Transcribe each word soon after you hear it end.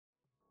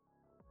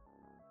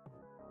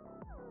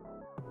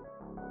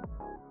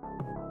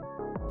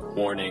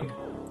Warning,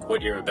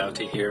 what you're about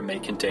to hear may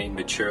contain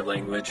mature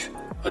language,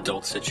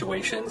 adult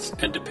situations,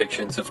 and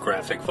depictions of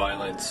graphic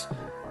violence.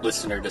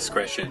 Listener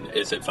discretion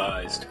is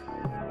advised.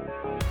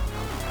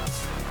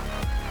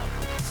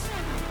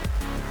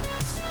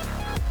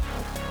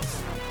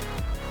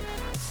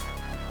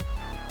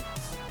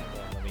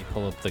 Let me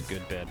pull up the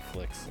good bad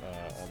flicks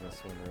on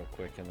this one real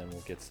quick, and then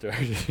we'll get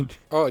started.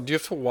 Oh, do you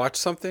have to watch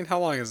something? How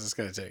long is this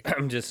going to take?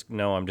 I'm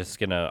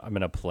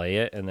gonna play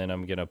it, and then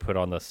I'm gonna put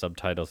on the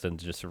subtitles and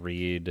just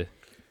read.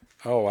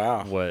 Oh,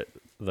 wow. What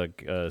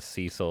the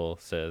Cecil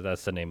says.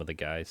 That's the name of the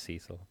guy,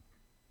 Cecil.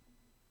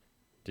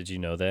 Did you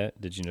know that?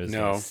 Did you know his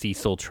name is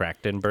Cecil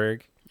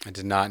Trachtenberg? I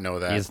did not know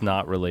that. He is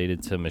not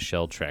related to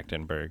Michelle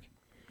Trachtenberg.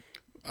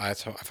 I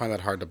find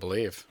that hard to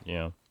believe.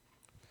 Yeah.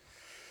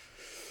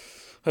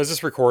 Is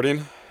this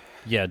recording?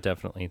 Yeah,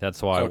 definitely.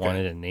 That's why I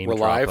wanted a name We're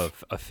drop live?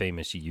 of a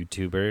famous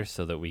YouTuber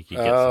so that we could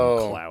get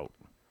some clout.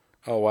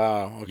 Oh,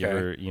 wow.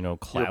 Okay.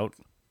 Clout?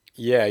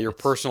 Your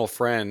personal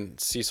friend,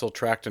 Cecil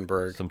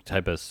Trachtenberg. Some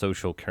type of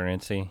social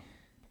currency.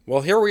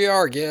 Well, here we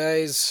are,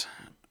 guys.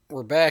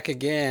 We're back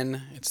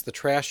again. It's the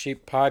Trash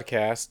Heap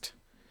Podcast,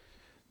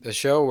 the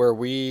show where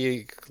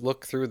we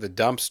look through the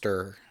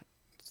dumpster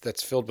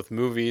that's filled with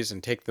movies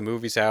and take the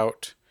movies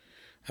out,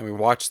 and we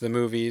watch the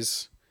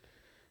movies.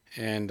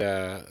 And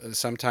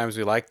sometimes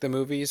we like the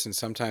movies, and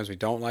sometimes we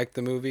don't like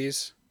the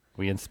movies.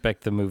 We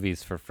inspect the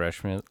movies for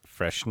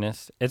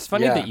freshness. It's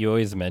funny that you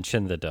always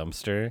mention the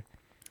dumpster.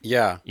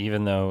 Yeah.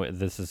 Even though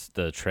this is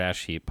the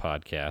Trash Heap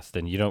Podcast,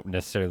 and you don't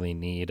necessarily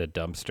need a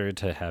dumpster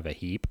to have a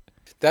heap.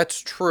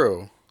 That's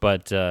true.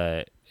 But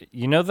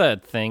you know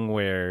that thing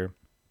where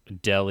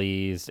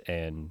delis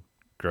and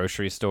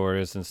grocery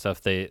stores and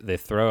stuff, they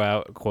throw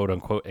out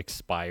quote-unquote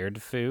expired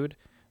food?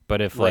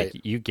 But if like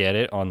you get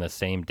it on the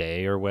same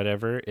day or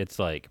whatever, it's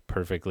like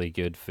perfectly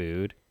good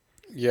food.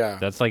 Yeah.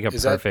 That's like a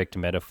perfect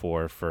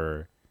metaphor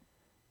for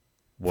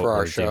what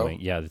we're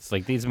doing. Yeah, it's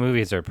like these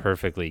movies are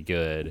perfectly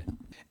good.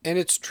 And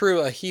it's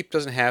true, a heap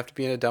doesn't have to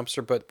be in a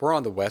dumpster, but we're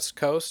on the West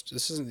Coast.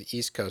 This isn't the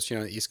East Coast. You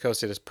know, the East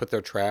Coast, they just put their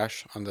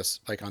trash on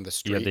this, like on the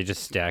street. Yeah, they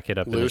just stack it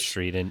up in the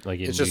street in New York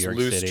City. It's just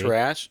loose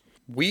trash.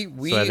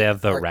 So they have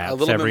the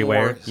rats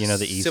everywhere. You know,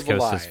 the East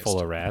Coast is full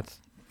of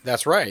rats.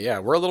 That's right, yeah.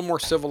 We're a little more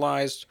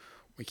civilized.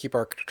 We keep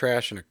our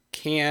trash in a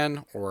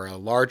can or a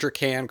larger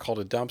can called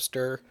a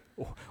dumpster.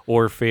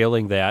 Or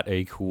failing that,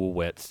 a cool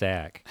wet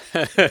sack.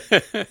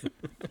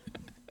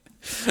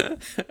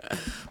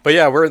 But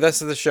yeah,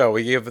 this is the show.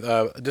 We give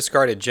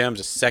Discarded Gems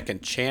a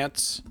second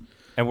chance.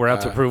 And we're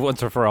out to prove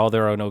once and for all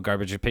there are no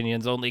garbage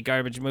opinions, only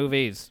garbage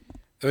movies.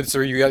 So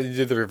you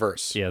did the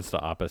reverse. Yeah, it's the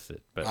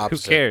opposite. But who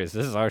cares?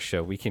 This is our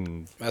show. We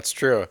can. That's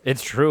true.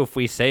 It's true if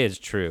we say it's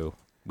true.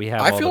 We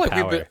have all the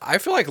power. I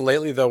feel like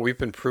lately, though, we've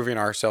been proving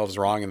ourselves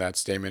wrong in that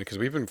statement because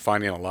we've been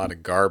finding a lot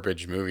of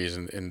garbage movies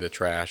in the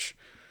trash.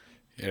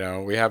 You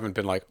know, we haven't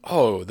been like,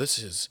 oh, this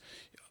is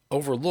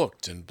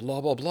overlooked and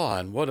blah, blah, blah,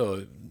 and what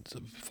a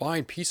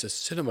fine piece of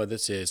cinema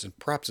this is, and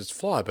perhaps it's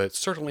flawed, but it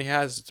certainly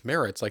has its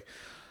merits. Like,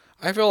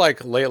 I feel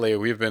like lately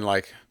we've been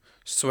like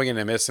swinging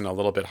and missing a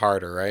little bit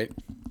harder, right?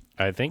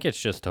 I think it's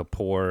just a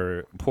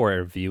poor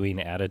viewing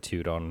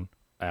attitude on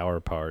our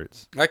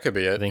parts. That could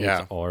be it. I think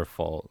it's our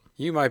fault.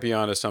 You might be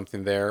onto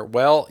something there.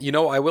 Well, you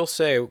know, I will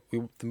say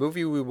the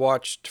movie we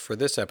watched for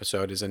this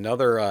episode is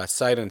another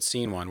sight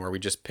unseen one where we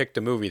just picked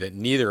a movie that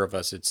neither of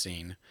us had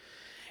seen.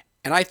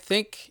 And I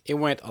think it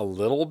went a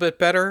little bit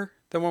better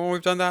than when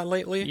we've done that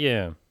lately.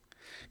 Yeah.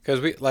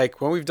 Because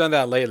when we've done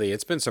that lately,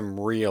 it's been some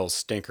real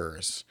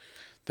stinkers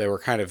that were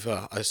kind of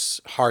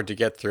hard to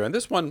get through. And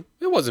this one,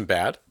 it wasn't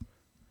bad.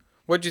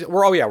 We're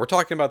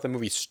talking about the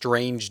movie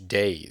Strange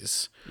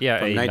Days. Yeah,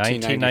 from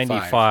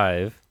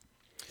 1995.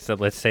 So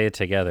let's say it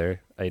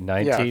together. A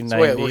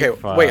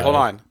 1995. Wait, hold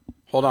on.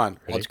 Ready?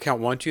 I'll just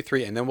count 1, 2,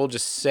 3, and then we'll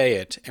just say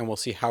it, and we'll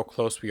see how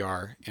close we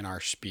are in our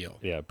spiel.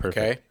 Yeah, perfect.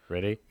 Okay?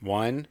 Ready?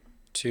 1,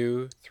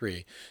 2,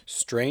 3.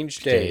 Strange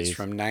Days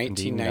from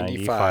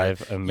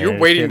 1995. You're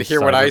waiting to hear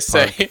what I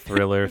say.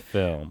 Thriller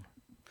film.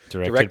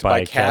 Directed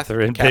by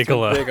Catherine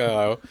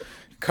Bigelow.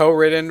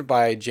 Co-written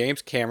by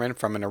James Cameron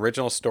from an original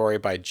story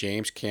by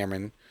James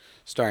Cameron,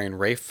 starring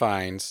Ralph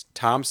Fiennes,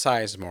 Tom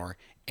Sizemore,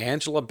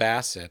 Angela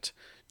Bassett,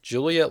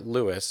 Juliette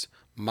Lewis,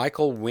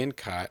 Michael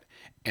Wincott,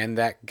 and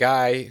that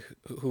guy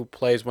who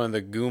plays one of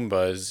the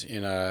Goombas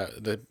in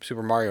the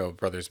Super Mario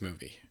Brothers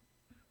movie.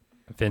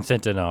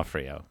 Vincent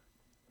D'Onofrio.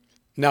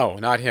 No,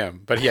 not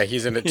him. But yeah,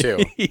 he's in it too.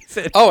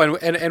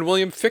 And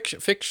William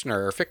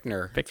Fichtner.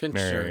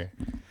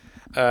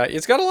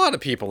 It's got a lot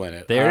of people in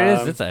it. There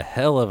is. It's a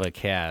hell of a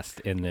cast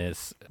in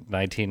this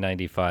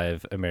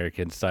 1995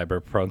 American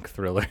cyberpunk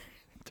thriller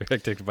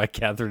directed by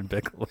Catherine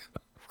Bigelow.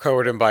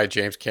 Co-written by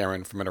James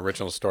Cameron from an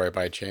original story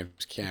by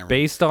James Cameron.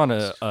 Based on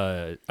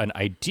an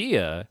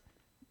idea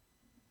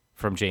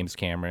from James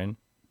Cameron,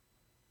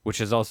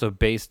 which is also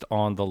based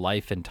on the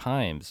life and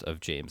times of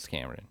James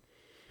Cameron,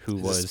 who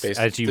was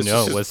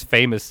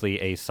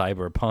famously a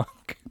cyberpunk.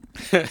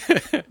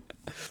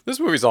 This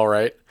movie's all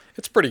right.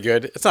 It's pretty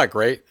good. It's not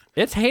great.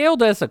 It's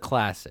hailed as a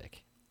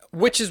classic.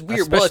 which is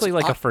weird. Especially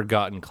like a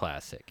forgotten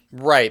classic.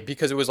 Right,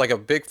 because it was like a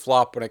big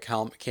flop when it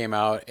came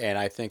out, and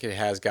I think it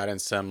has gotten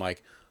some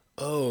like,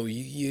 oh,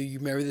 you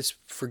remember this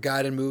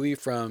forgotten movie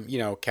from,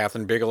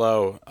 Catherine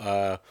Bigelow,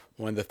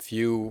 one of the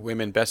few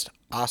women best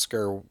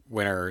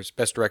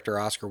director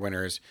Oscar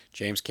winners,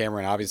 James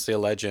Cameron, obviously a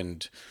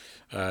legend,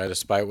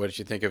 despite what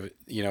you think of,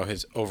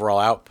 his overall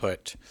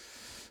output.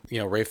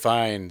 Ray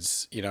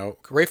Fiennes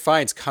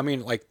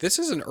coming, like, this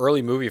is an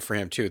early movie for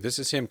him too. This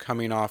is him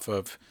coming off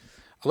of,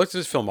 I looked at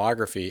his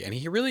filmography, and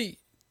he really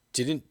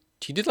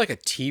he did like a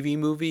TV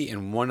movie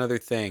and one other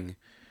thing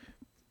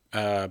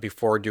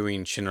before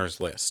doing Schindler's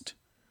List.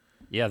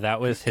 Yeah,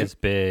 that was his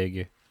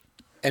big.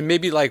 And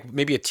maybe a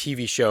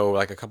TV show,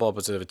 like a couple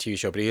episodes of a TV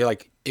show, but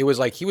it was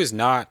like he was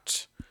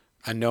not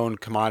a known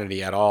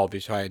commodity at all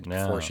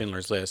before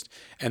Schindler's List.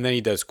 And then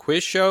he does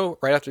Quiz Show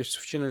right after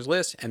Schindler's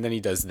List, and then he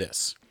does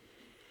this.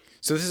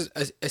 So this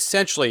is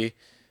essentially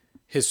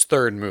his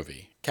third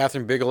movie.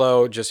 Catherine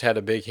Bigelow just had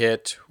a big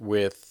hit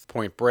with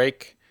Point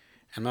Break.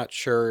 I'm not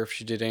sure if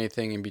she did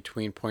anything in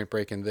between Point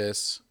Break and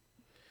this.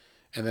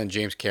 And then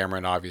James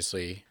Cameron,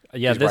 obviously.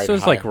 Yeah, this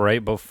was like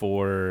right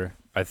before.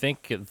 I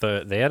think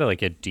they had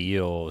like a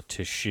deal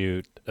to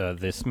shoot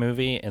this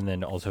movie and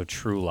then also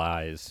True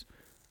Lies,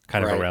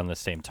 kind of around the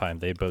same time.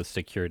 They both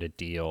secured a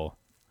deal.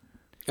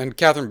 And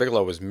Catherine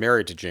Bigelow was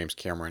married to James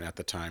Cameron at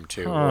the time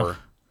too, or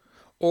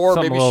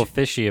something maybe a little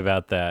fishy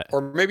about that. Or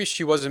maybe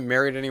she wasn't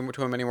married to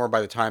him anymore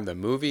by the time the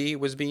movie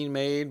was being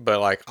made. But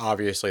like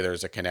obviously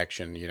there's a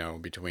connection,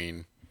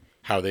 between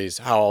how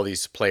all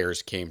these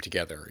players came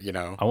together.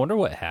 I wonder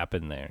what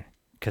happened there,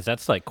 because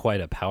that's like quite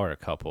a power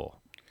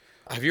couple.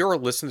 Have you ever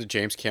listened to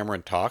James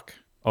Cameron talk?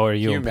 Oh, are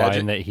you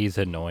implying that he's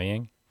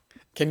annoying?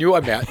 Can you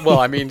imagine? Well,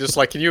 I mean, just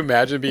like, can you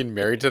imagine being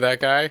married to that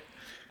guy?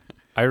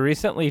 I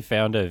recently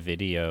found a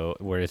video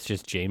where it's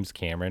just James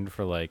Cameron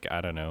for like,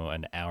 I don't know,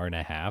 an hour and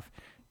a half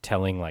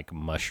telling like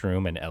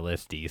mushroom and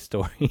LSD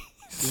stories.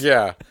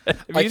 Yeah.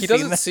 Like he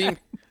doesn't seem,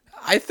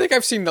 I think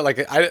I've seen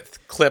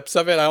clips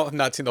of it. I've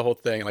not seen the whole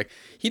thing. Like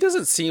he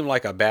doesn't seem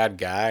like a bad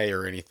guy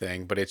or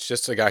anything, but it's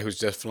just a guy who's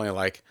definitely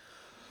like,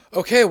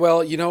 okay,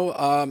 well,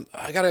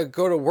 I got to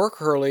go to work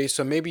early,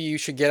 so maybe you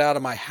should get out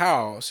of my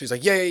house. He's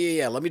like,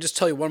 yeah. Let me just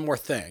tell you one more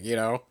thing,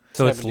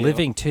 So it's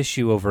living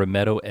tissue over a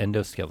metal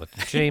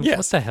endoskeleton. James, yes.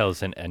 What the hell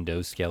is an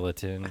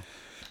endoskeleton?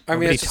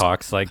 Nobody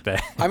talks like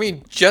that. I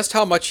mean, just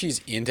how much he's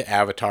into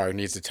Avatar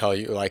needs to tell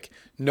you, like,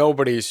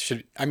 nobody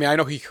should, I mean, I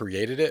know he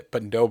created it,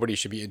 but nobody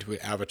should be into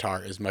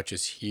Avatar as much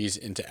as he's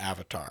into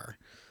Avatar.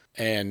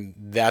 And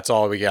that's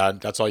all we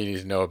got. That's all you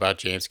need to know about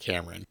James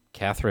Cameron.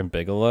 Catherine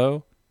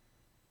Bigelow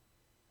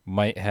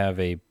might have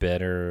a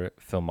better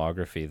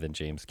filmography than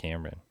James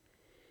Cameron.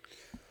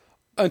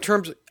 In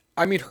terms,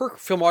 I mean, her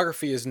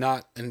filmography is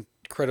not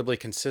incredibly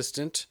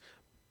consistent,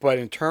 but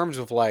in terms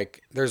of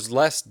like, there's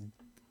less.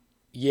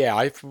 Yeah,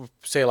 I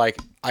say like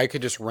I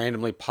could just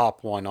randomly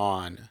pop one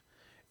on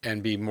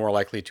and be more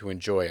likely to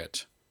enjoy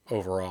it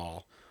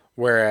overall.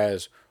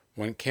 Whereas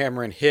when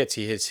Cameron hits,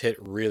 he hit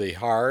really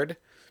hard,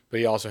 but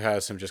he also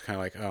has some just kind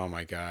of like, oh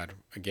my God,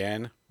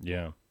 again.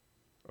 Yeah.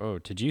 Oh,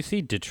 did you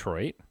see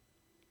Detroit?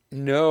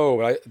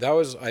 No, I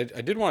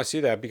did want to see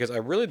that because I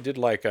really did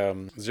like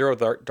Zero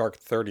Dark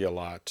 30 a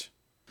lot.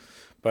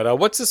 But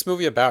what's this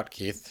movie about,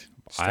 Keith?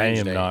 I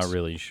am not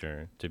really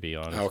sure, to be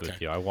honest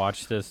with you. I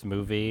watched this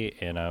movie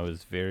and I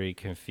was very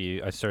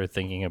confused. I started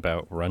thinking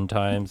about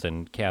runtimes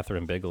and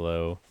Catherine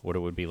Bigelow, what it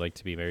would be like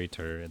to be married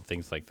to her and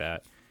things like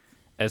that.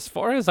 As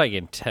far as I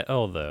can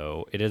tell,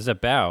 though, it is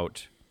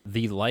about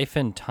the life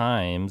and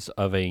times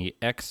of a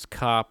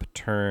ex-cop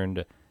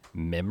turned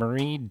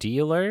memory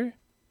dealer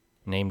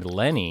named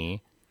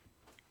Lenny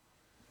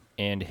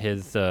and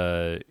his,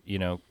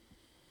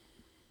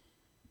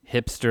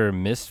 hipster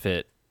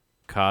misfit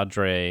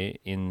cadre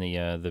in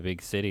the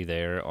big city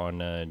there on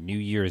New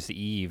Year's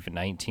Eve,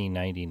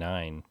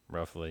 1999,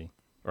 roughly.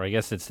 Or I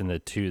guess it's in the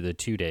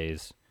 2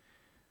 days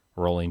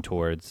rolling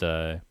towards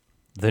the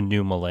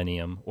new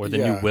millennium or the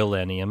new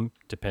millennium,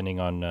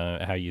 depending on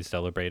how you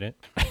celebrate it.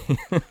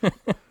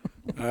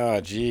 Oh,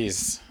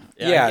 jeez.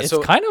 Yeah, it's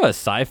kind of a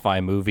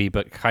sci-fi movie,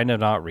 but kind of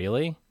not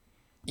really.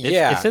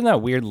 It's in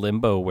that weird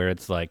limbo where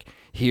it's like,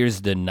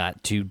 here's the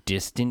not too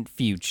distant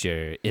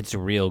future. It's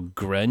real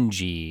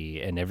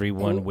grungy, and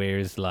everyone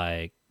wears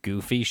like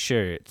goofy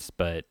shirts,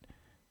 but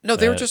no,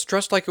 they were just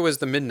dressed like it was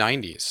the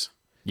mid-90s.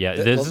 Yeah,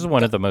 this is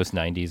one of the most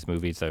 90s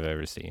movies I've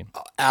ever seen.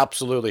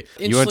 Absolutely.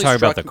 You want to talk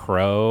about The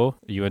Crow?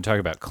 You want to talk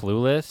about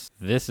Clueless?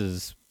 This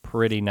is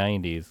pretty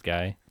 90s,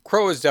 guy.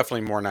 Crow is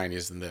definitely more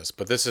 90s than this,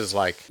 but this is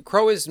like,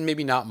 Crow is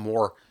maybe not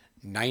more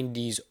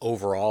 90s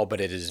overall, but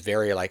it is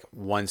very like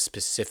one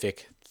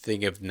specific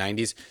thing of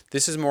 90s.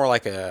 This is more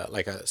like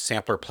a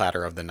sampler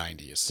platter of the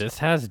 90s. This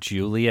has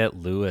Juliette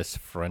Lewis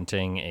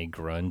fronting a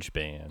grunge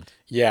band.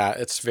 Yeah,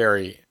 it's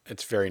very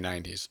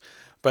 90s.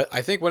 But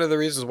I think one of the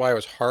reasons why it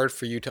was hard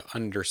for you to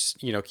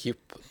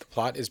keep the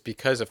plot is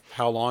because of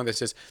how long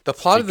this is. The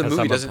plot of the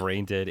movie doesn't. I'm a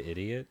brain dead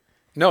idiot.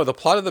 No, the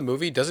plot of the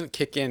movie doesn't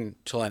kick in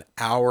till an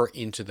hour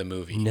into the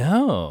movie.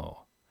 No.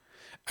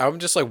 I'm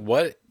just like,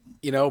 what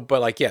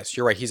But like, yes,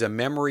 you're right. He's a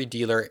memory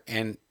dealer,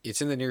 and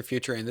it's in the near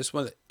future. And this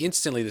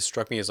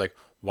struck me as like,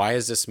 why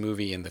is this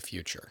movie in the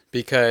future?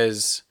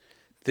 Because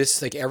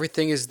this, like,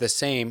 everything is the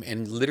same,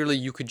 and literally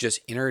you could just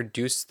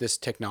introduce this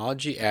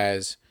technology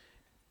as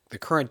the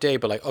current day,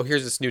 but like, oh,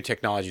 here's this new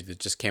technology that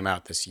just came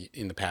out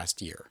in the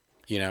past year,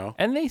 you know?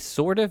 And they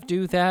sort of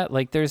do that.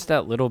 Like there's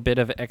that little bit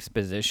of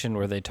exposition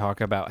where they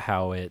talk about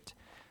how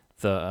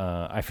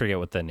I forget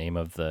what the name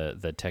of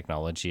the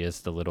technology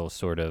is, the little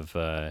sort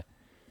of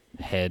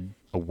head,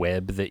 a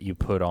web that you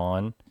put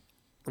on.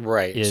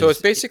 Right. So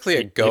it's basically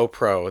a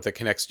GoPro that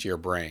connects to your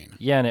brain.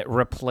 Yeah, and it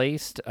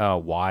replaced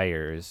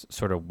wires,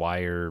 sort of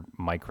wire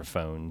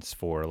microphones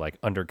for like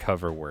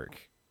undercover work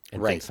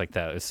and things like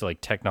that. It's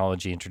like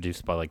technology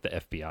introduced by like the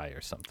FBI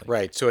or something.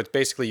 Right. So it's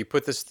basically you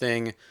put this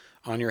thing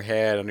on your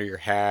head, under your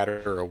hat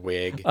or a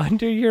wig.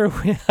 Under your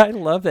wig. I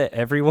love that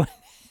everyone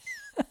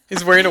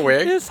is wearing a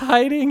wig. Is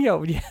hiding,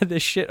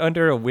 this shit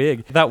under a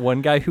wig. That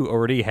one guy who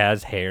already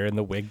has hair and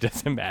the wig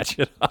doesn't match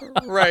it up.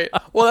 Right.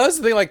 Well, that was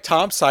the thing. Like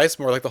Tom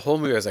Sizemore, like the whole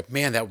movie, I was like,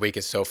 man, that wig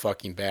is so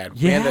fucking bad.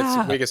 Yeah. Man,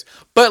 that wig is.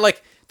 But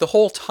like the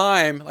whole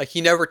time, like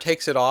he never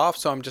takes it off.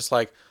 So I'm just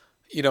like,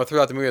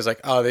 throughout the movie, I was like,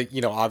 oh,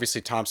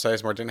 obviously Tom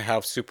Sizemore didn't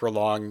have super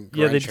long.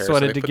 Yeah, they just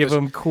wanted to give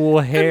him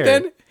cool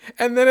hair.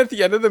 And then at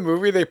the end of the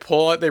movie,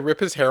 they rip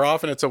his hair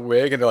off, and it's a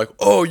wig, and they're like,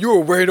 "Oh, you were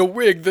wearing a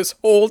wig this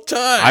whole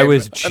time." I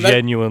was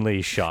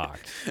genuinely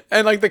shocked.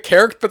 And like the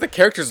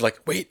character's like,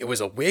 "Wait, it was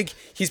a wig?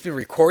 He's been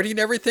recording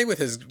everything with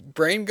his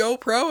brain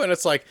GoPro," and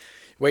it's like,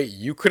 "Wait,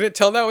 you couldn't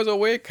tell that was a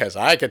wig? Because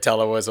I could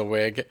tell it was a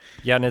wig."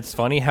 Yeah, and it's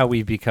funny how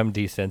we've become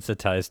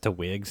desensitized to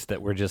wigs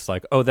that we're just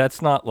like, "Oh,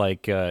 that's not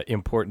like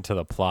important to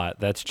the plot.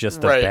 That's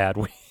just a bad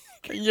wig."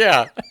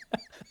 Yeah,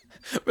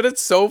 but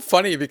it's so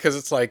funny because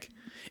it's like.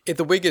 If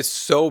the wig is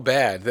so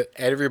bad that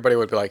everybody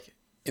would be like,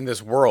 in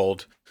this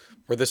world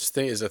where this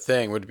thing is a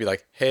thing, would be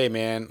like, hey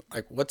man,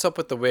 like what's up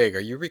with the wig? Are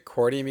you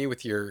recording me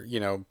with your,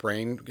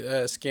 brain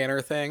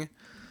scanner thing?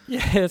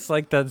 Yeah, it's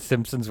like that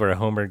Simpsons where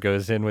Homer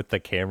goes in with the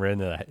camera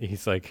and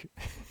he's like,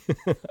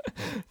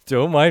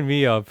 don't mind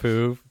me,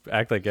 Apu.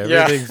 Act like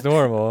everything's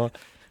normal.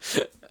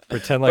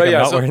 Pretend like I'm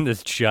not wearing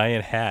this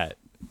giant hat.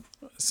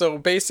 So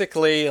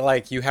basically,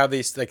 like you have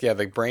these, like,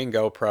 the brain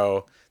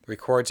GoPro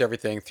records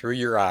everything through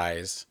your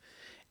eyes.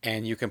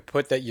 And you can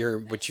put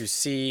what you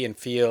see and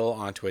feel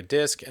onto a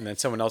disc, and then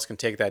someone else can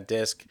take that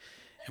disc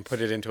and put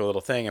it into a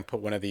little thing and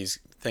put one of these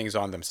things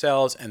on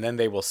themselves, and then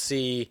they will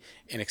see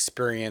and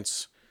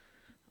experience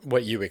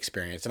what you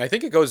experience. And I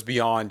think it goes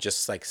beyond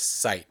just like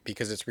sight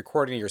because it's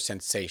recording your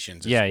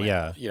sensations.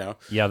 Yeah.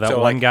 Yeah, that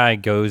one guy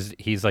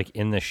he's like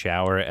in the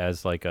shower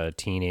as like a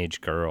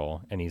teenage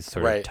girl, and he's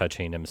sort of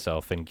touching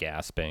himself and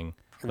gasping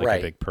like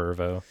a big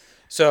pervo.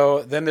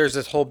 So then there's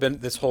this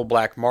whole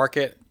black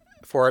market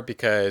for it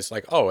because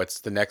like, oh,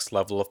 it's the next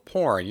level of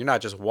porn. You're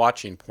not just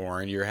watching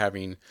porn, you're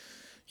having,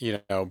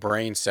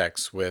 brain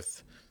sex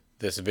with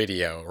this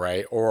video,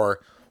 right? Or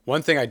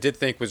one thing I did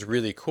think was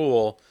really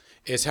cool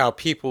is how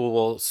people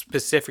will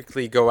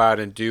specifically go out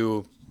and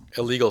do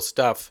illegal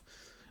stuff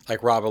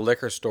like rob a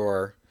liquor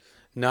store,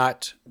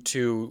 not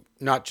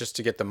just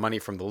to get the money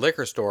from the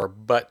liquor store,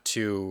 but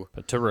to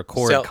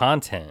record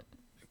content.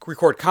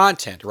 Record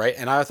content, right?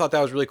 And I thought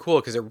that was really cool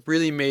because it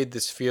really made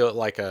this feel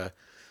like a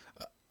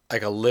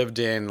lived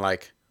in,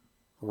 like,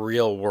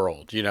 real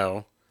world,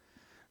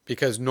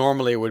 because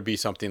normally it would be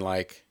something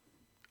like,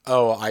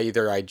 oh, I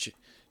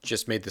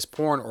just made this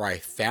porn, or I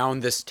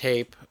found this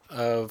tape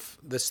of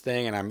this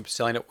thing and I'm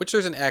selling it, which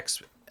there's an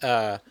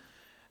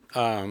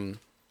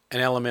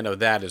element of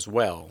that as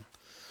well.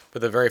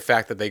 But the very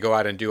fact that they go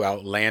out and do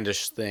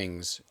outlandish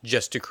things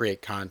just to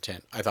create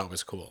content, I thought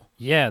was cool.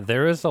 Yeah,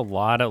 there is a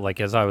lot of, like,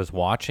 as I was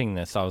watching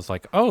this, I was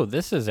like, oh,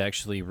 this is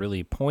actually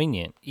really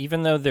poignant.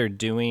 Even though they're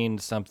doing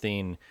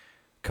something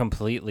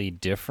completely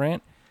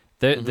different,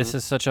 this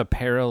is such a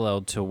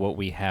parallel to what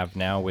we have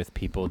now with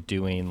people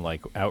doing,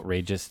 like,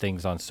 outrageous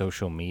things on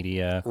social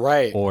media.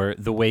 Right. Or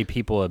the way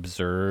people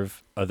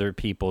observe other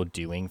people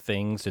doing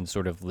things and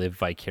sort of live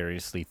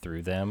vicariously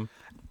through them.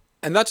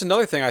 And that's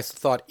another thing I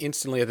thought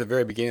instantly at the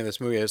very beginning of this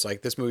movie is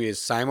like this movie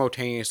is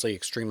simultaneously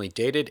extremely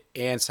dated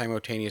and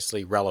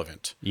simultaneously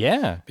relevant.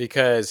 Yeah.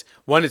 Because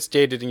one, it's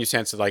dated in your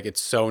sense of like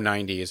it's so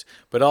 90s,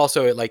 but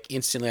also it like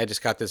instantly I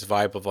just got this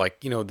vibe of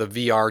like, the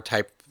VR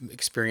type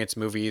experience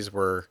movies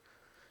were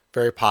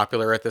very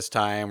popular at this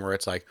time where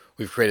it's like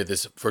we've created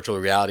this virtual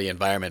reality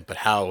environment, but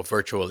how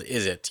virtual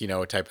is it,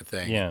 type of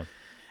thing. Yeah.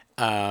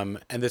 And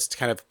this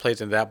kind of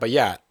plays into that. But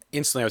yeah,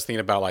 instantly I was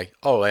thinking about like,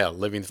 oh yeah,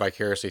 living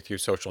vicariously through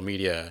social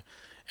media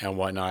and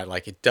whatnot.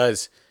 Like it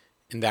does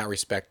in that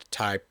respect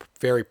tie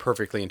very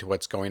perfectly into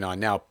what's going on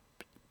now.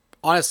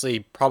 Honestly,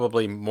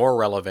 probably more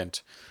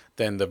relevant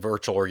than the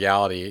virtual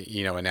reality,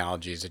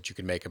 analogies that you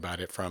could make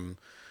about it from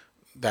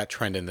that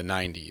trend in the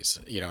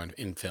 90s,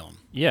 in film.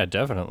 Yeah,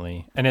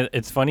 definitely. And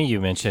it's funny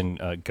you mentioned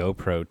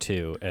GoPro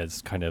too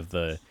as kind of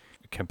the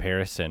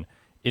comparison.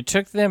 It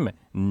took them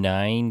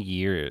 9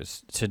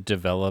 years to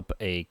develop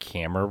a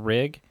camera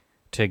rig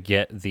to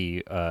get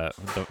the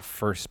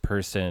first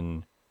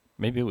person,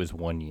 maybe it was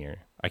 1 year.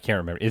 I can't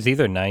remember. It's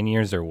either 9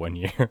 years or 1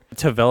 year.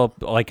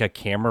 Develop like a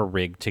camera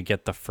rig to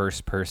get the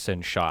first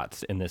person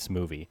shots in this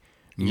movie.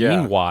 Yeah.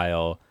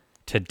 Meanwhile,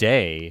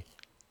 today,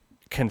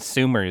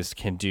 consumers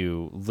can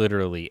do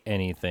literally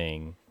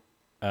anything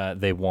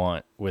they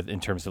want with in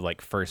terms of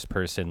like first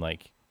person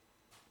like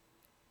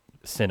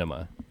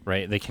cinema,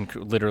 right? They can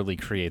literally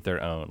create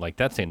their own. Like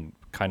that's in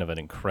kind of an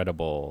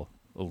incredible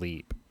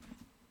leap.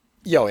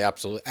 Yeah,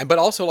 absolutely. But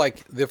also,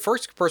 like, the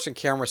first-person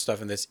camera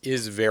stuff in this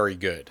is very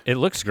good. It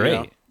looks great. You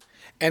know?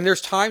 And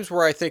there's times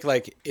where I think,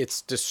 like,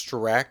 it's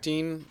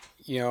distracting,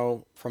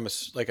 from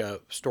like a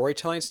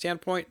storytelling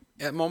standpoint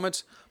at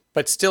moments.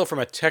 But still, from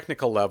a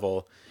technical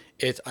level,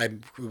 it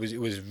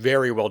was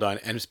very well done.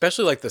 And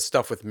especially, like, the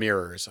stuff with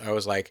mirrors. I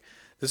was like,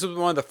 this was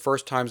one of the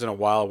first times in a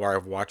while where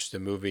I've watched a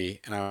movie,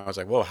 and I was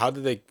like, whoa, how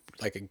did they,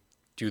 like,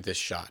 do this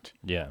shot?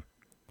 Yeah.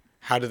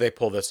 How do they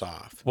pull this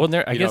off? Well,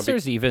 I guess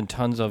there's even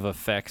tons of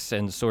effects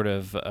and sort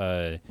of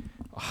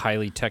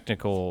highly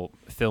technical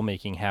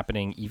filmmaking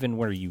happening even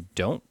where you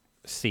don't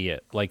see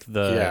it. Like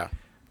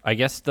I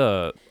guess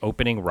the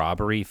opening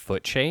robbery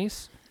foot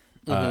chase,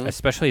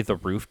 especially the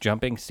roof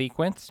jumping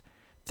sequence,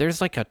 there's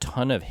like a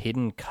ton of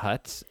hidden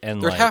cuts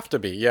and there have to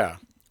be, yeah.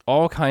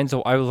 All kinds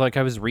of. I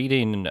was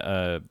reading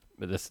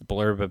this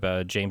blurb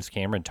about James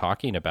Cameron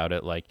talking about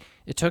it. Like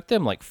it took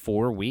them like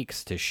 4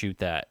 weeks to shoot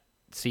that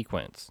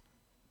sequence.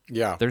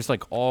 Yeah. There's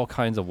like all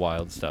kinds of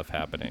wild stuff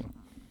happening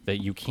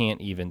that you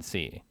can't even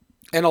see.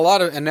 And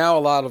now a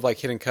lot of like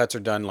hidden cuts are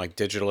done like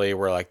digitally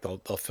where like they'll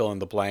fill in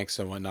the blanks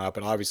and whatnot.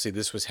 But obviously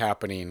this was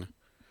happening,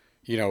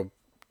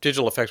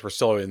 digital effects were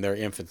still in their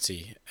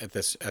infancy at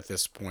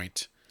this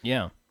point.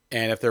 Yeah.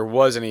 And if there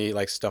was any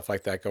like stuff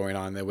like that going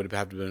on, that would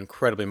have to been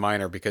incredibly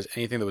minor because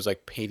anything that was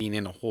like painting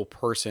in a whole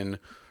person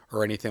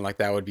or anything like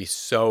that would be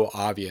so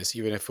obvious,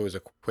 even if it was a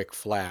quick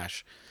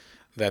flash,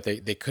 that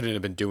they couldn't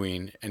have been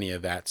doing any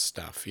of that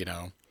stuff,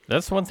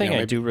 That's one thing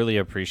I do really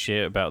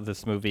appreciate about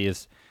this movie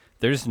is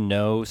there's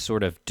no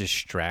sort of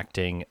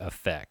distracting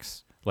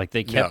effects. Like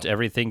they kept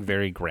everything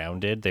very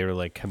grounded. They were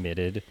like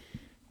committed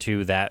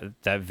to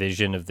that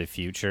vision of the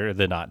future,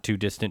 the not too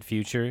distant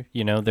future.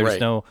 There's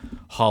no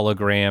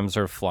holograms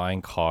or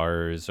flying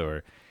cars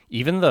or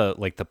even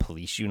the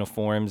police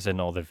uniforms and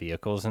all the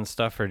vehicles and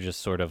stuff are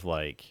just sort of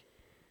like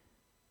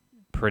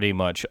pretty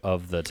much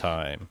of the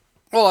time.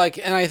 Well, it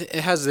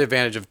has the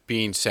advantage of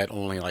being set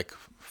only like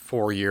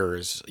 4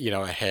 years,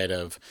 ahead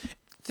of.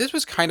 This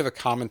was kind of a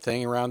common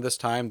thing around this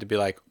time to be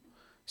like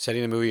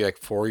setting a movie like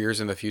 4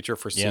 years in the future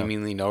for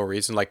seemingly no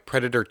reason. Like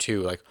Predator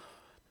 2, like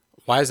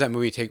why does that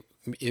movie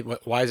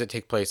why does it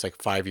take place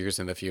like 5 years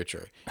in the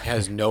future? It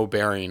has no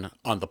bearing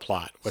on the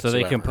plot whatsoever.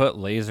 So they can put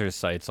laser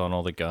sights on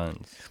all the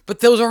guns.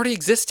 But those already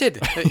existed.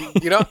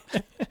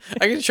 I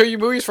can show you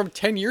movies from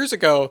 10 years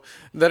ago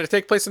that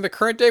take place in the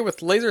current day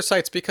with laser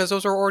sights because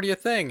those are already a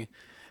thing.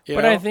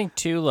 But I think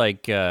too,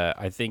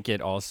 I think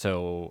it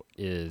also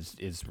is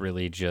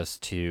really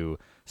just to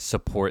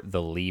support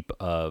the leap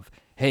of,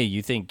 hey,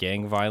 you think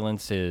gang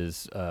violence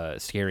is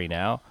scary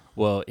now?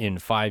 Well, in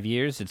 5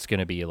 years, it's going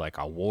to be like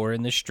a war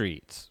in the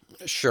streets.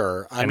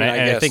 Sure.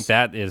 I think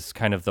that is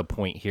kind of the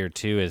point here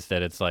too, is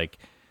that it's like,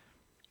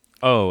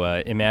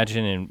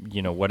 imagine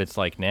what it's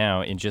like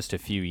now in just a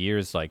few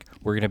years, like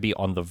we're going to be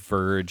on the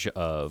verge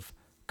of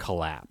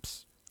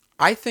collapse.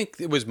 I think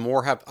it was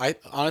more, I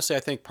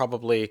think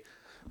probably,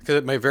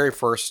 because my very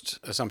first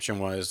assumption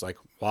was like,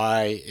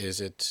 why is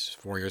it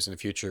 4 years in the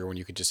future when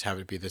you could just have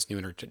it be this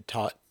new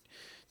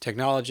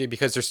technology?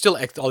 Because there's still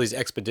all these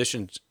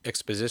exposition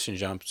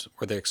jumps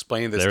where they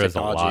explain this technology. There is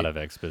a lot of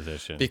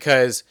exposition.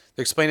 Because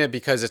they explain it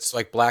because it's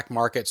like black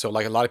market, so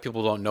like a lot of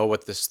people don't know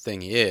what this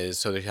thing is,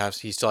 so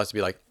he still has to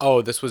be like,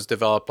 oh, this was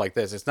developed like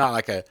this. It's not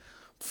like a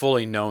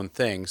fully known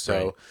thing,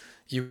 so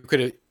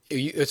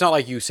it's not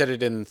like you set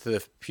it into the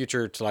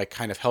future to like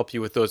kind of help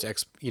you with those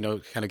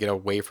kind of get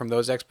away from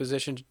those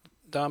exposition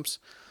dumps.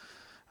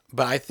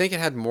 But I think it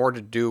had more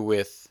to do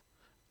with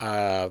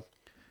the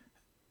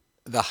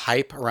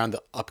hype around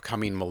the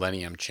upcoming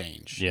millennium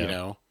change,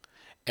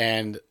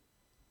 and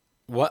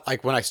when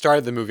I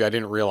started the movie, I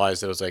didn't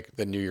realize it was like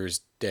the New Year's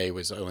Day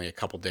was only a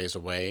couple days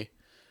away.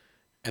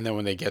 And then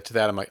when they get to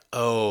that, I'm like,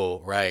 oh,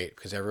 right.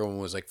 Because everyone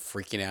was like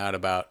freaking out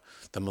about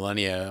the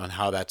millennia and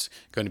how that's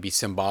going to be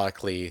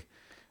symbolically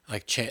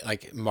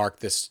like mark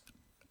this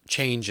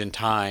change in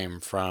time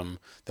from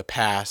the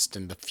past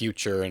and the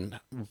future and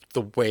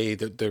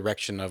the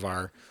direction of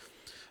our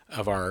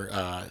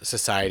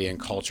society and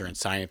culture and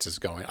science is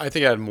going. I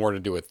think it had more to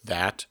do with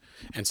that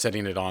and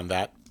setting it on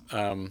that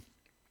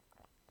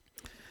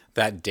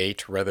that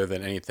date rather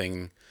than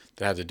anything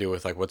that had to do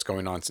with like what's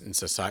going on in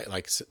society,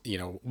 like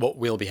what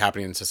will be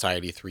happening in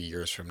society 3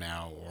 years from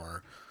now,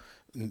 or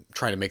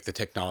trying to make the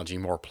technology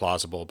more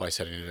plausible by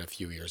setting it a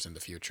few years in the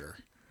future.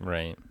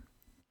 Right.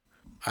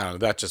 I don't know.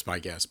 That's just my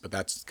guess, but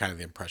that's kind of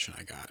the impression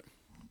I got.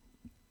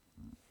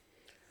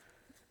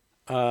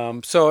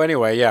 So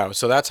anyway, yeah.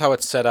 So that's how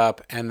it's set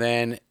up, and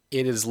then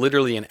it is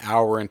literally an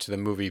hour into the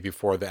movie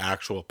before the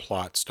actual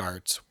plot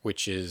starts,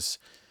 which is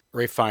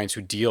Ralph Fiennes,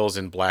 who deals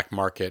in black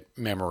market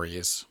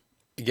memories,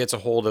 gets a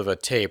hold of a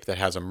tape that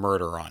has a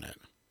murder on it.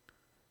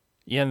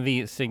 Yeah, and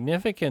the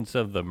significance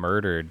of the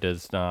murder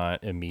does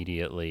not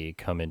immediately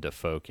come into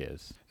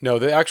focus. No,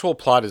 the actual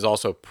plot is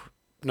also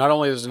not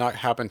only does it not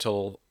happen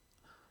till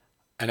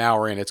an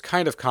hour in, it's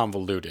kind of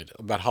convoluted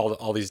about how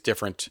all these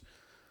different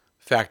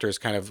factors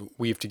kind of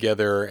weave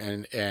together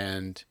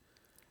and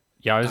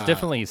Yeah, I was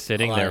definitely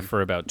sitting there align.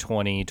 for about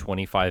 20,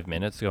 25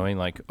 minutes going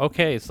like,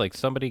 okay, it's like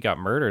somebody got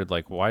murdered.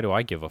 Like, why do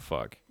I give a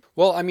fuck?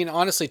 Well, I mean,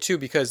 honestly, too,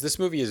 because this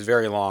movie is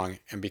very long,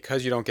 and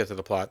because you don't get to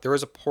the plot, there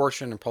was a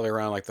portion probably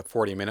around like the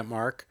 40-minute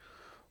mark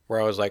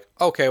where I was like,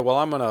 okay, well,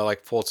 I'm gonna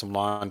like fold some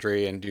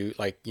laundry and do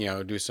like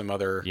do some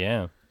other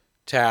Yeah.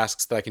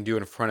 tasks that I can do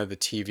in front of the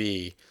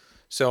TV.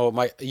 So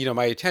my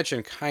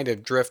attention kind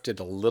of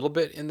drifted a little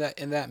bit in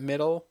that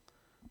middle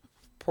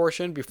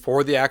portion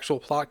before the actual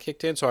plot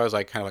kicked in. So I was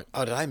like kind of like,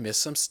 oh, did I miss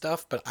some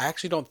stuff? But I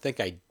actually don't think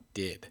I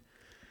did.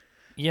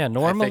 Yeah, I think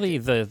normally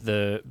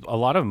the a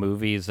lot of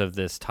movies of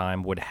this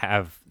time would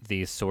have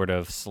these sort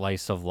of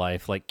slice of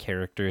life, like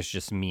characters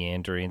just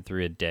meandering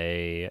through a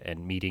day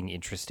and meeting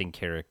interesting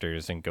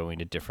characters and going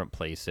to different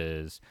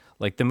places.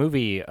 Like the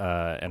movie,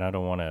 and I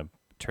don't want to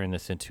turn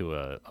this into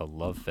a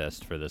love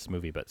fest for this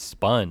movie, but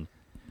Spun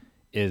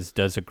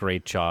does a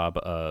great job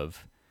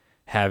of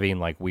having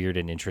like weird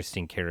and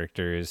interesting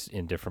characters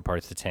in different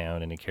parts of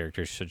town, and the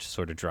characters just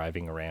sort of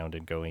driving around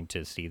and going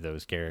to see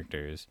those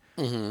characters.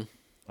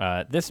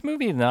 This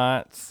movie,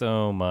 not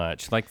so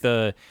much. Like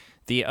the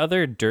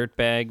other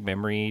dirtbag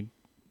memory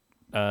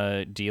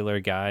dealer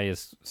guy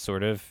is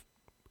sort of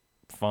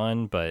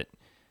fun, but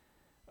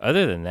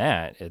other than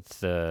that,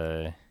 it's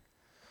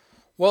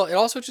Well, it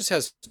also just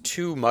has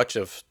too much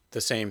of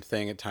the same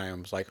thing at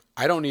times. Like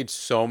I don't need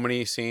so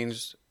many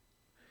scenes,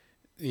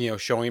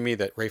 showing me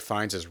that Ray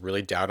Fiennes is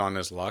really down on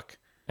his luck.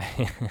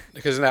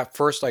 Because in that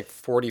first like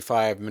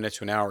 45 minutes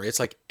to an hour, it's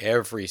like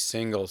every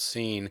single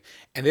scene,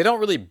 and they don't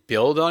really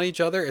build on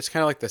each other. It's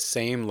kind of like the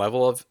same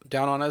level of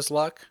down on his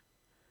luck.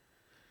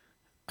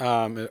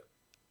 Um,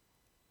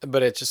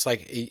 but it's just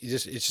like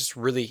it's just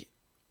really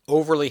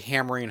overly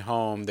hammering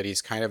home that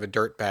he's kind of a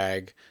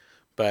dirtbag,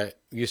 but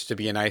used to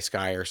be a nice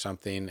guy or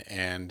something,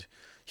 and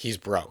he's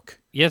broke.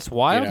 yeah, it's You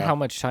wild know? how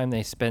much time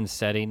they spend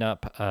setting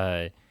up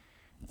the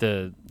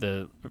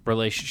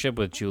relationship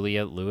with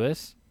Juliette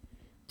Lewis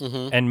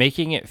and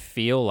making it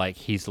feel like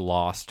he's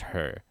lost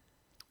her.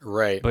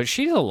 Right. But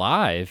she's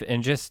alive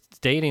and just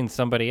dating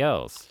somebody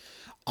else.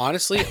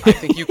 Honestly, I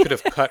think you could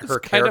have cut It's her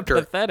kind of character.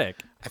 pathetic.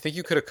 I think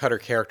you could have cut her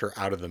character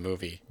out of the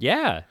movie,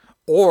 Yeah.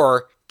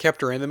 or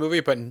kept her in the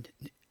movie, but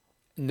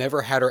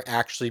never had her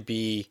actually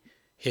be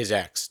his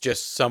ex.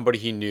 Just somebody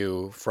he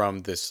knew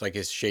from this, like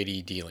his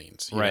shady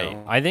dealings. You Right.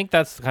 know? I think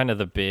that's kind of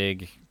the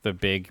big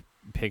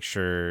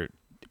picture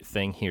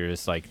thing here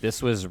is like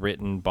this was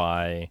written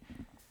by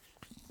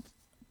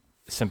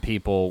some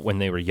people when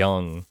they were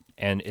young,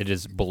 and it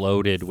is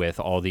bloated with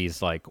all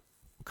these like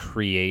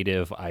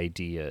creative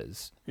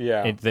ideas.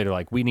 Yeah. They're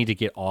like, we need to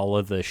get all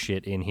of the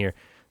shit in here.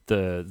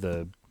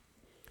 The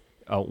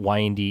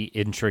windy,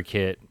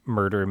 intricate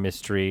murder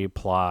mystery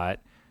plot,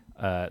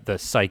 the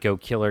psycho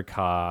killer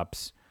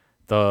cops,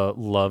 the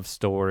love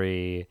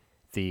story,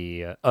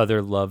 the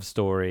other love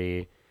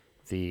story,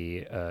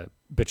 the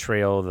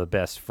betrayal of the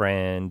best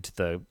friend,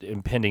 the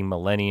impending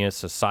millennia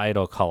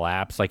societal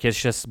collapse. Like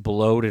it's just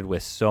bloated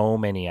with so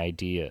many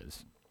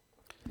ideas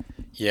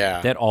Yeah.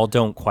 that all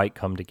don't quite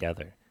come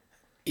together.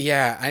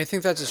 Yeah, I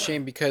think that's a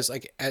shame because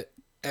like at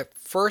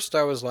first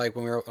I was like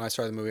when I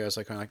started the movie I was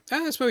like kind of like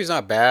this movie's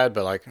not bad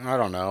but like I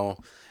don't know,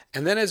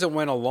 and then as it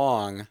went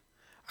along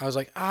I was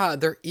like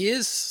there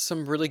is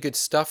some really good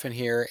stuff in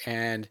here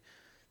and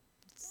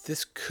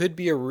this could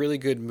be a really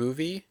good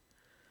movie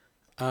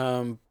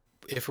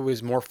if it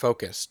was more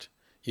focused,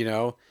 you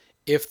know,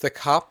 if the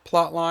cop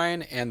plot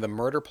line and the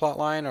murder plot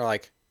line are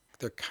like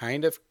they're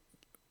kind of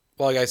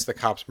well, I guess the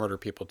cops murder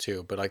people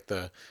too, but like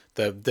the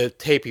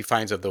tape he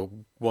finds of the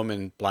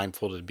woman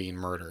blindfolded being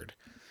murdered.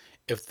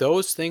 If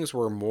those things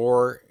were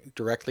more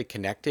directly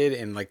connected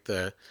and like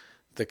the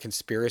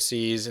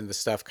conspiracies and the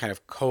stuff kind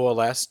of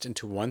coalesced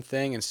into one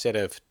thing instead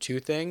of two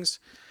things,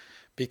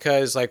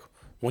 because like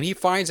when he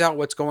finds out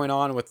what's going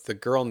on with the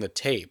girl in the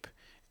tape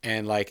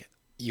and like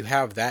you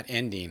have that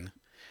ending,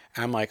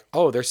 I'm like,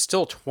 oh, there's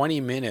still 20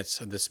 minutes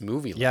of this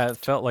movie Yeah, it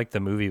left. felt like the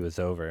movie was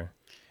over.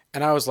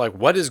 And I was like,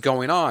 what is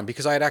going on?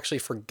 Because I had actually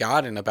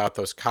forgotten about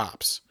those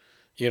cops.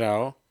 You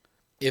know,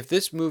 if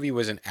this movie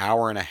was an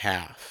hour and a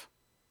half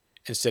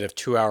instead of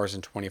 2 hours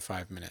and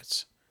 25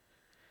 minutes,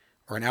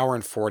 or an hour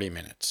and 40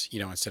 minutes,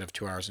 instead of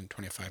 2 hours and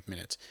 25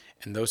 minutes,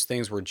 and those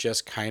things were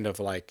just kind of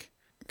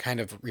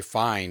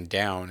refined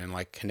down and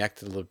like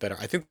connected a little better,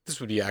 I think this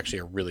would be actually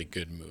a really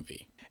good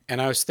movie.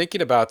 And I was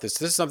thinking about this.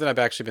 This is something I've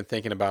actually been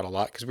thinking about a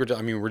lot because we're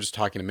just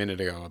talking a minute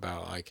ago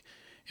about like,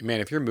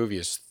 man, if your movie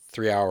is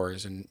 3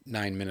 hours and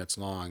 9 minutes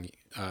long,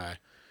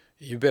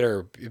 you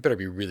better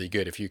be really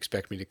good if you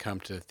expect me to come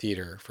to the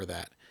theater for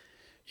that.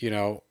 You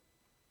know,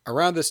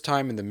 around this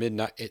time in the mid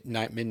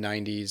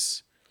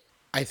 '90s,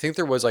 I think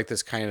there was like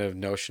this kind of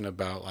notion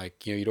about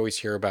like, you'd always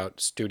hear about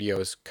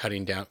studios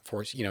cutting down,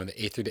 in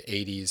the through the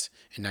 80s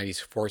and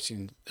 90s,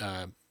 forcing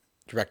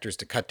directors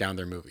to cut down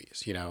their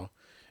movies, and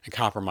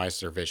compromise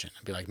their vision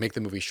and be like, make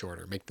the movie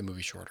shorter, make the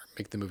movie shorter,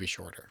 make the movie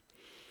shorter.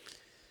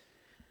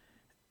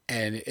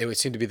 And it would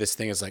seem to be this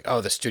thing is like,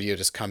 oh, the studio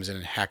just comes in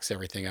and hacks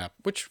everything up,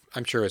 which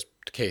I'm sure is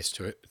the case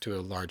to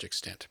a large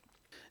extent.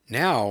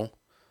 Now,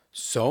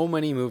 so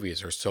many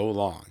movies are so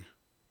long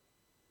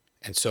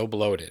and so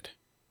bloated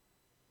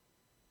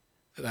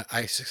that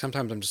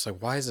sometimes I'm just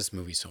like, why is this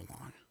movie so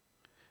long?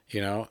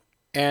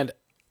 And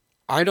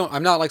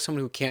I'm not like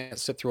someone who can't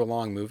sit through a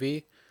long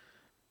movie.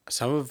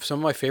 Some of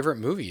my favorite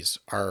movies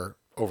are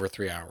over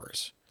 3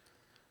 hours.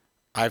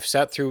 I've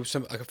sat through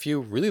a few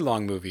really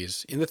long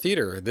movies in the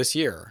theater this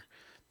year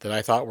that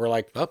I thought were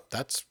like, oh,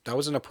 that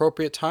was an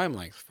appropriate time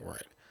length for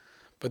it.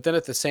 But then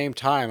at the same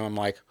time, I'm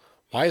like,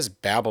 why is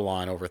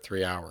Babylon over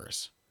 3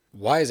 hours?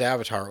 Why is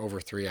Avatar over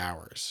 3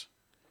 hours?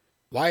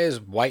 Why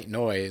is White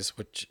Noise,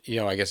 which,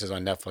 I guess is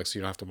on Netflix, so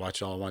you don't have to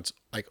watch it all at once,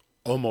 like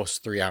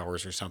almost 3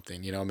 hours or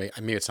something?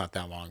 Maybe it's not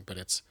that long, but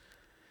it's,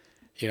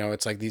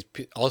 it's like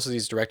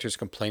these directors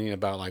complaining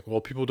about like,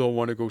 well, people don't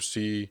want to go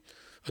see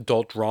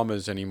adult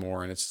dramas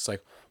anymore. And it's just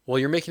like, well,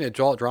 you're making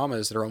adult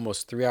dramas that are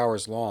almost 3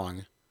 hours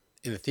long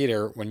in the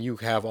theater when you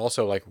have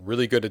also like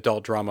really good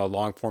adult drama,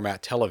 long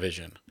format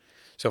television.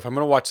 So if I'm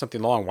going to watch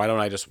something long, why don't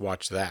I just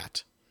watch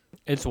that?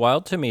 It's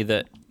wild to me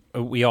that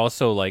we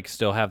also like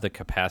still have the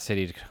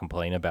capacity to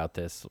complain about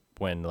this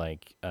when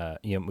like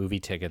movie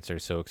tickets are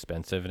so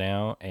expensive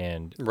now,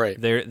 and right.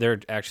 they're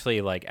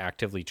actually like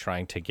actively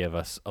trying to give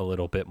us a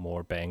little bit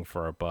more bang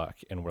for our buck,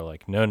 and we're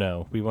like,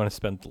 no, we want to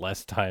spend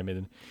less time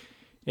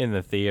in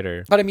the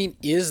theater. But I mean,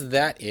 is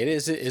that it?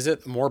 Is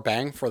it more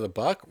bang for the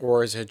buck,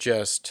 or is it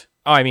just?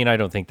 Oh, I mean, I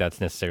don't think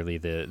that's necessarily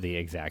the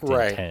exact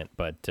right. intent,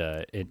 but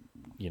it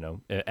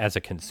as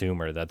a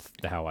consumer, that's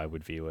how I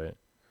would view it.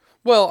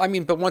 Well, I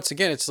mean, but once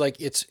again, it's like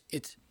it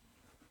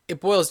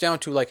boils down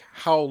to like,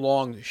 how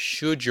long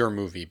should your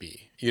movie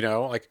be?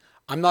 Like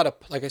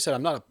like I said,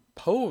 I'm not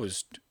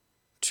opposed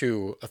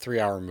to a 3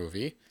 hour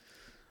movie,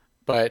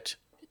 but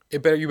you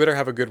better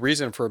have a good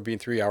reason for it being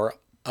 3 hour,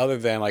 other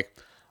than like,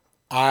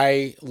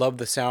 I love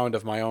the sound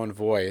of my own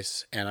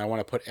voice and I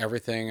want to put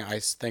everything I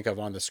think of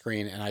on the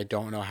screen, and I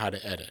don't know how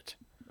to edit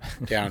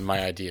down my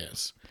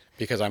ideas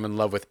because I'm in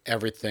love with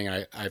everything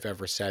I've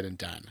ever said and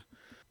done.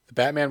 The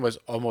Batman was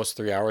almost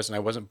 3 hours and I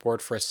wasn't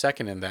bored for a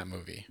second in that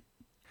movie.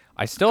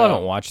 I still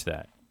haven't watched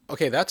that.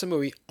 Okay, that's a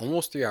movie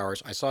almost 3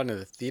 hours. I saw it in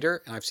the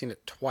theater and I've seen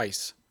it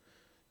twice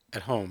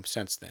at home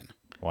since then.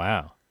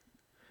 Wow.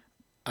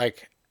 And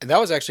that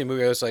was actually a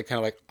movie I was like, kind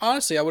of like,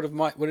 honestly, I wouldn't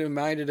have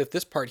minded if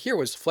this part here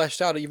was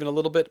fleshed out even a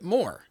little bit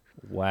more.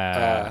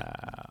 Wow.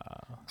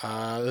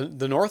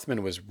 The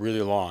Northman was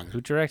really long.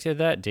 Who directed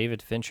that?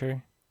 David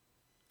Fincher?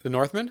 The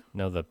Northman?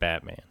 No, the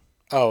Batman.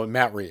 Oh,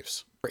 Matt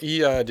Reeves. He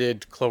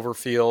did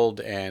Cloverfield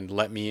and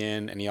Let Me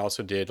In, and he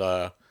also did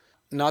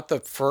not the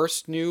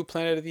first new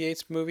Planet of the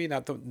Apes movie,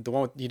 not the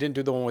one he didn't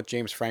do the one with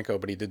James Franco,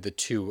 but he did the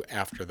two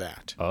after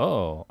that.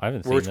 Oh, I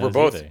haven't seen which those were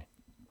both. either.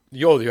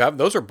 You have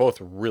those are both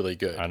really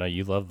good. I know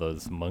you love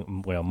those.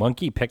 When a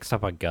monkey picks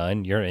up a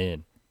gun, you're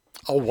in.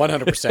 Oh,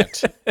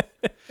 100%.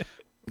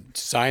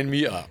 Sign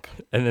me up.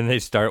 And then they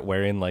start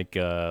wearing like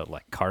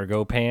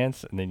cargo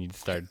pants, and then you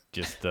start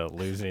just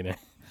losing it.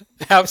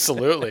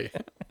 Absolutely.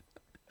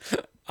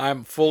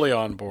 I'm fully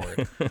on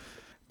board.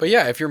 But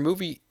yeah, if your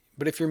movie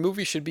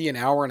should be an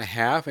hour and a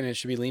half and it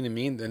should be lean and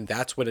mean, then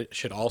that's what it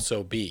should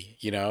also be,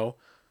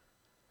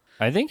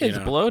 I think it's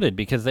bloated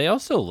because they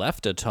also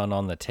left a ton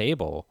on the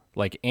table.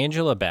 Like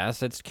Angela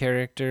Bassett's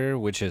character,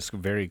 which is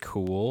very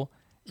cool.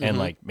 And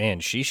like, man,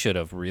 she should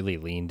have really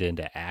leaned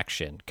into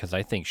action because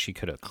I think she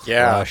could have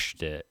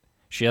crushed it.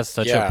 She has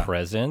such a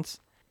presence.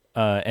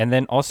 And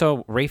then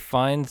also Ralph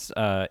Fiennes,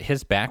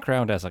 his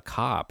background as a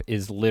cop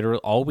is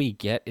literally all we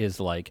get is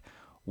like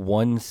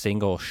one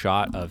single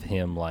shot of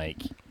him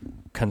like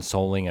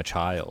consoling a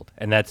child,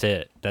 and that's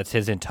it. That's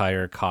his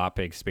entire cop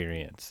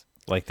experience.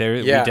 Like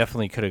we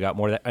definitely could have got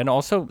more of that. And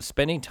also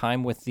spending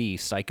time with the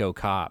psycho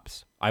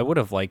cops. I would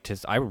have liked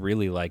I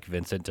really like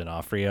Vincent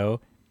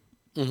D'Onofrio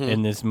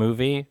in this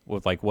movie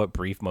with like what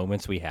brief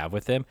moments we have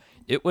with him.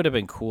 It would have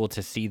been cool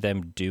to see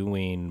them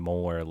doing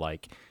more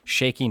like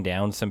shaking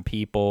down some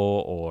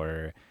people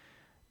or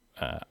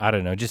I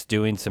don't know, just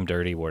doing some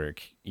dirty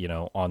work,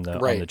 on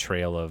the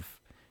trail of,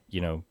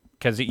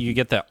 because you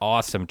get that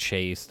awesome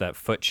chase, that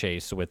foot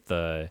chase with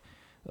the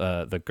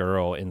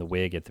girl in the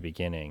wig at the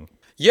beginning.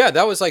 Yeah,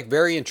 that was like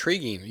very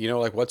intriguing,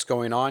 like what's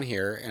going on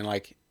here. And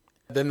like,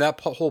 then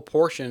that whole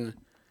portion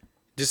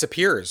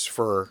disappears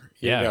for,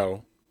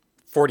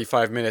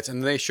 45 minutes.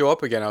 And then they show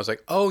up again. I was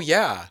like, oh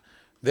yeah,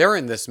 they're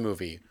in this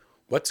movie.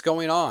 What's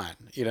going on,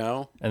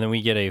 And then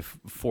we get a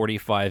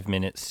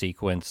 45-minute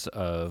sequence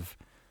of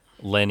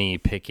Lenny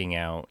picking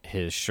out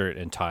his shirt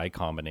and tie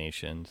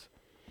combinations.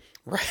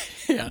 Right,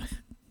 yeah.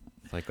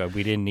 Like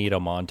we didn't need a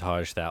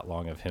montage that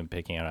long of him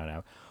picking out an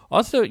outfit.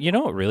 Also, you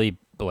know what really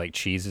like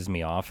cheeses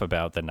me off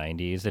about the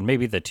 90s and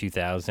maybe the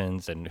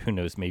 2000s, and who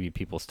knows, maybe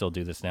people still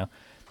do this now.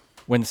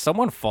 When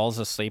someone falls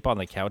asleep on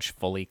the couch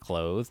fully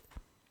clothed,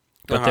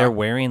 but they're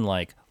wearing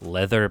like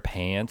leather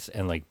pants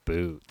and like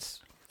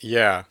boots.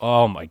 Yeah.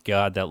 Oh my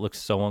God, that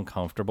looks so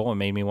uncomfortable. It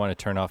made me want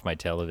to turn off my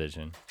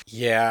television.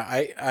 Yeah,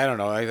 I don't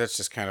know. That's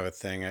just kind of a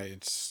thing.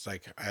 It's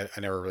like I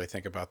never really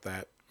think about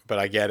that, but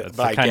I get it. That's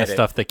But the I kind get of it.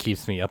 stuff that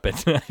keeps me up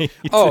at night.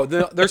 Oh,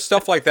 there's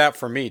stuff like that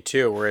for me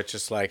too, where it's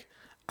just like,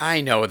 I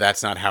know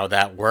that's not how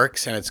that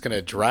works, and it's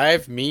gonna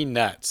drive me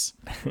nuts.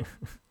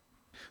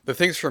 The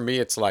things for me,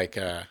 it's like,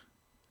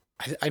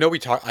 I know we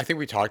talked. I think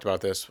we talked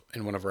about this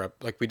in one of our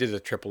like we did a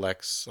Triple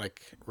X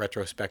like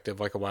retrospective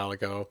like a while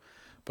ago,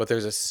 but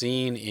there's a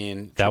scene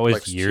in That Triple was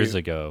X years 2.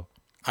 ago.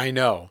 I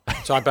know.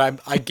 So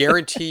I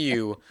guarantee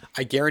you,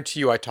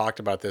 I talked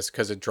about this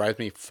because it drives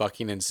me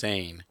fucking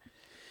insane.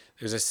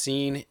 There's a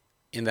scene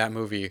in that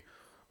movie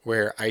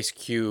where Ice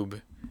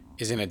Cube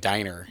is in a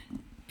diner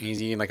and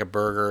he's eating like a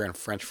burger and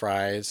French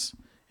fries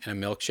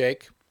and a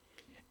milkshake,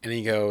 and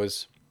he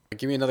goes,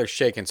 "Give me another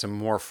shake and some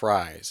more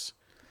fries."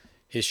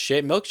 His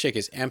milkshake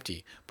is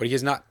empty, but he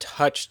has not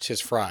touched his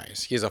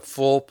fries. He has a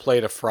full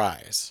plate of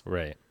fries.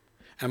 Right.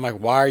 And I'm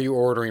like, why are you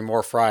ordering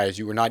more fries?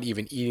 You were not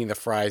even eating the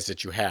fries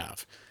that you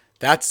have.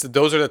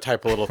 Those are the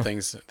type of little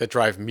things that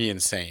drive me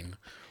insane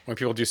when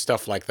people do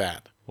stuff like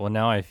that. Well,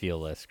 now I feel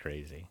less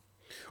crazy.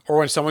 Or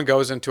when someone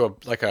goes into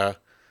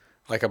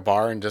a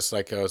bar and just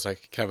like goes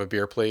like, "Can I have a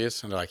beer,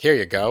 please?" And they're like, "Here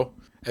you go,"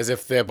 as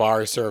if the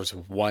bar serves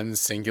one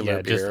singular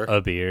Yeah, beer. just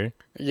a beer.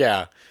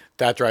 Yeah,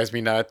 that drives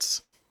me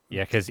nuts.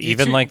 Yeah, because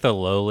even like the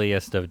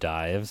lowliest of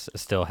dives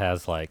still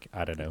has like,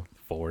 I don't know,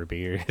 4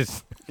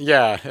 beers.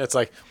 Yeah, it's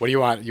like, what do you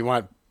want? You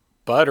want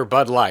Bud or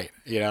Bud Light?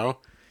 You know,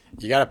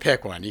 you got to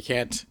pick one. You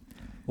can't.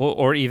 Well,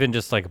 or even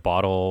just like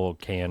bottle,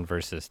 can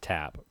versus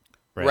tap.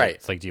 Right.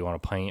 It's like, do you want a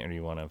pint or do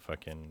you want a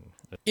fucking...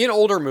 In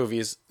older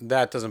movies,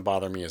 that doesn't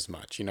bother me as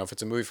much. You know, if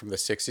it's a movie from the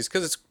 60s,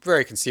 because it's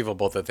very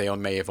conceivable that they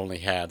may have only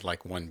had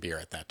like one beer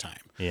at that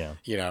time. Yeah.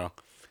 You know?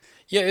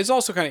 Yeah, it's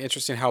also kind of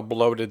interesting how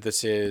bloated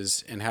this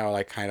is and how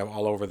like kind of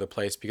all over the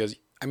place, because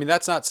I mean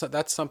that's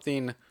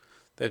something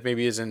that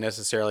maybe isn't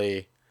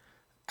necessarily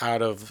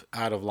out of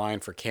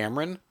line for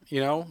Cameron, you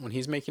know, when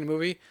he's making a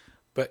movie,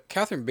 but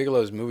Catherine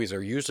Bigelow's movies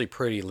are usually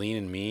pretty lean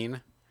and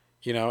mean,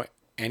 you know,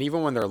 and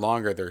even when they're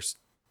longer,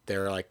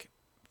 they're like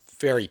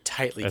very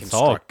tightly It's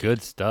all constructed.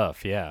 good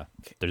stuff, yeah.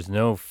 There's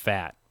no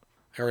fat.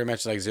 I already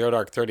mentioned like Zero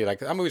Dark 30, like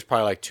that movie's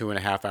probably like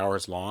 2.5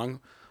 hours long,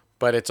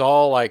 but it's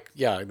all like,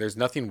 yeah, there's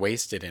nothing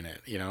wasted in it.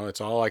 You know, it's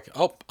all like,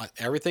 oh,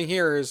 everything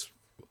here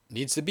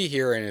needs to be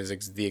here and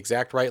is the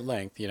exact right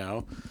length, you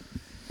know.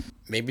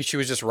 Maybe she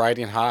was just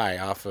riding high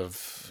off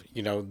of,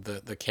 you know,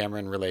 the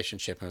Cameron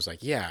relationship and was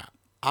like, yeah,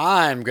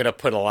 I'm going to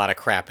put a lot of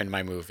crap in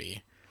my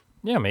movie.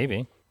 Yeah,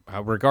 maybe.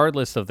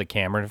 Regardless of the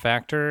Cameron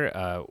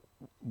factor,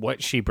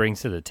 what she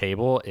brings to the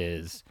table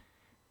is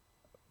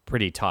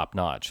pretty top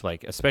notch.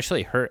 Like,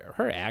 especially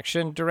her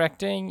action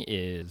directing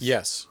is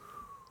Yes.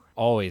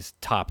 always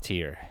top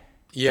tier.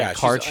 Yeah. The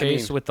car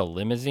chase with the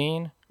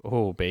limousine.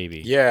 Oh,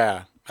 baby.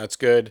 Yeah, that's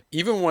good.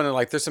 Even when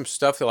like there's some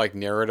stuff that like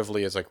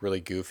narratively is like really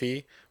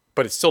goofy,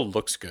 but it still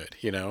looks good,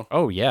 you know?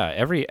 Oh yeah,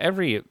 every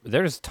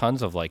there's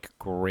tons of like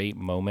great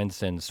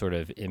moments and sort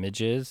of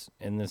images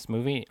in this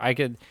movie.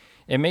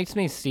 It makes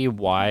me see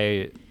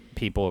why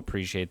people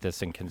appreciate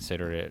this and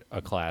consider it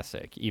a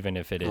classic, even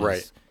if it is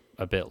Right.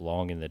 a bit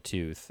long in the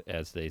tooth,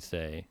 as they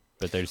say.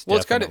 But there's Well,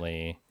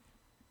 definitely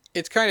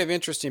it's kind of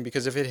interesting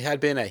because if it had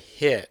been a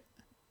hit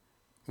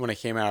when it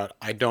came out,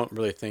 I don't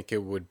really think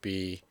it would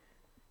be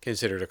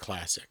considered a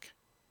classic.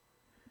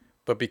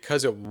 But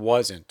because it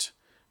wasn't,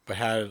 but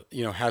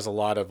has a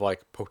lot of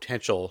like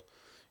potential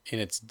in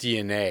its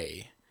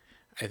DNA,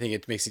 I think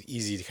it makes it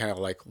easy to kind of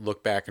like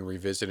look back and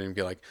revisit it and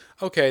be like,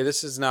 okay,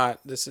 this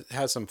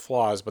has some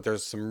flaws, but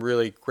there's some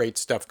really great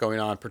stuff going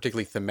on,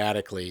 particularly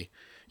thematically,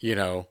 you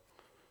know,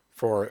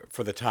 for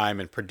the time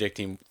and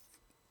predicting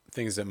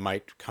things that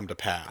might come to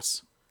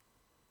pass.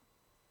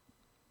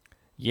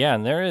 yeah,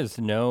 and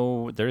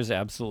there's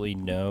absolutely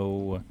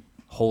no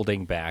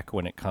holding back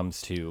when it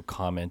comes to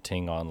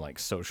commenting on like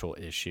social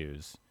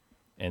issues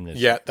in this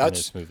Yeah, in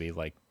this movie.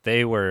 Like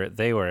they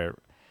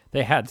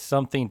had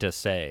something to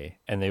say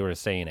and they were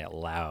saying it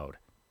loud.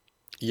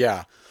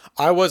 Yeah,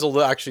 I was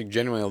actually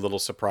genuinely a little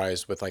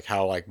surprised with like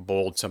how like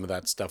bold some of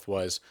that stuff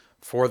was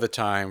for the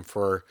time,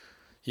 for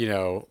you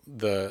know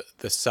the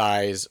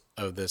size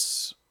of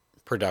this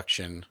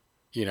production,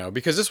 you know,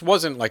 because this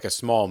wasn't like a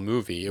small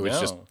movie. It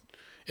was No.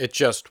 it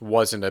just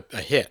wasn't a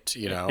hit,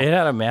 you know. It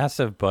had a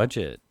massive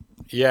budget.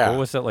 Yeah, What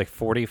was it, like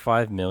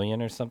 45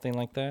 million or something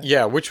like that?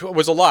 yeah, which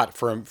was a lot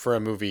for a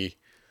movie.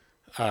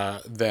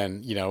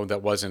 Then you know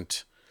that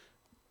wasn't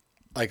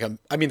like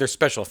I mean, there's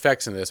special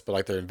effects in this, but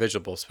like they're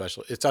invisible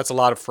special. That's a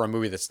lot for a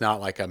movie that's not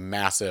like a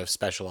massive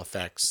special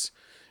effects.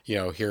 You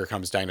know, here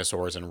comes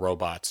dinosaurs and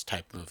robots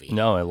type movie.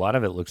 No, a lot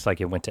of it looks like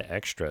it went to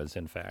extras,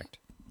 in fact.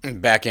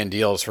 And back end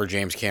deals for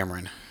James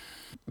Cameron.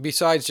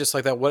 Besides just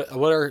like that, what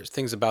are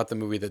things about the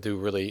movie that do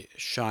really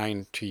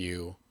shine to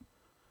you?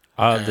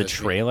 The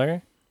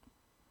trailer.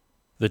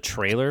 The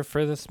trailer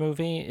for this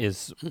movie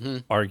is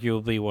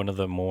arguably one of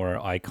the more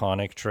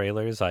iconic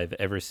trailers I've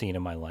ever seen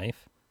in my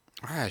life.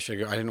 I should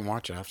go. I didn't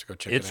watch it. I have to go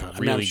check it out.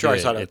 Really I'm sure good.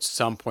 I saw it at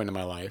some point in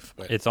my life.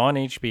 But it's on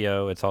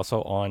HBO. It's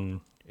also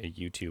on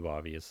YouTube,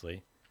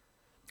 obviously.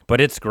 But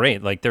it's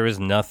great. Like, there is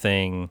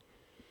nothing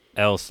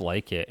else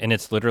like it. And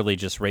it's literally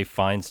just Ralph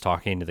Fiennes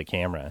talking to the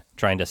camera,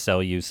 trying to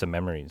sell you some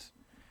memories.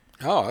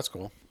 Oh, that's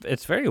cool.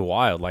 It's very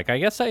wild. Like, I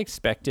guess I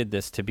expected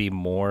this to be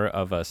more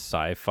of a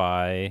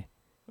sci-fi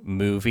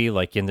movie,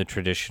 like in the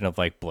tradition of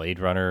like Blade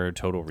Runner or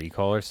Total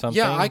Recall or something.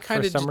 Yeah, I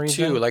kind of did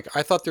too. Like,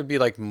 I thought there'd be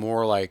like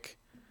more like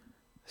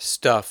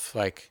stuff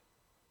like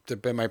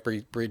that might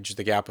bridge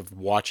the gap of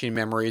watching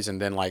memories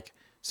and then like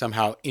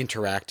somehow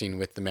interacting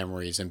with the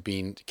memories and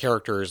being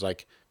characters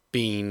like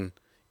being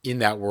in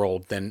that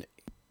world, then,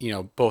 you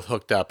know, both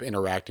hooked up,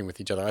 interacting with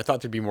each other. I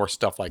thought there'd be more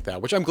stuff like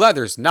that, which I'm glad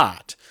there's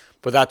not.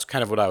 But that's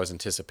kind of what I was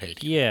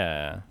anticipating.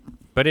 Yeah.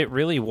 But it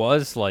really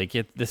was like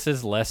this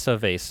is less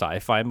of a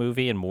sci-fi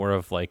movie and more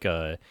of like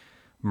a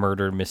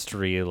murder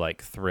mystery,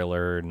 like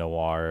thriller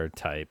noir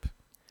type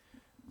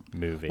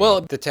movie.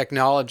 Well, the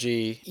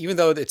technology, even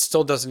though it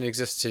still doesn't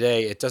exist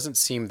today, it doesn't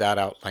seem that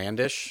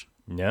outlandish.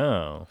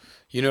 No.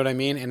 You know what I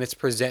mean? And it's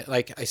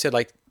like I said,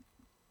 like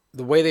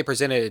the way they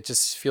present it, it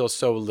just feels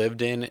so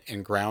lived in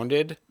and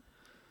grounded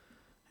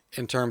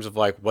in terms of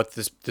like what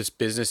this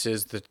business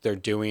is that they're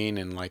doing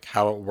and like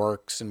how it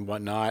works and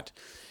whatnot.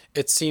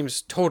 It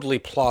seems totally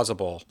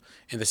plausible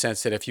in the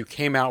sense that if you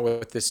came out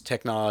with this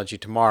technology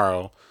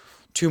tomorrow,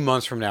 2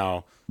 months from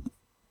now,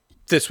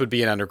 this would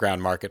be an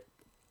underground market,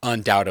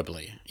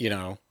 undoubtedly, you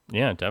know?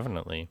 Yeah,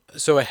 definitely.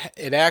 So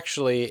it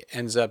actually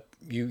ends up,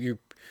 you're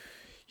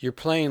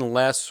playing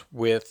less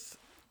with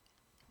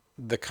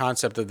the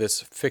concept of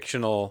this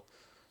fictional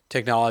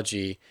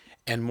technology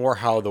and more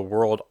how the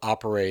world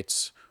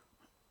operates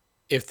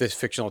if this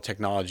fictional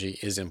technology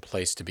is in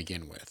place to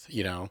begin with,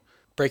 you know?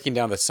 Breaking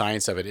down the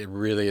science of it, it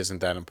really isn't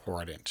that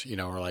important, you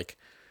know, or like,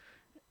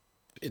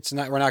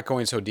 we're not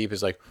going so deep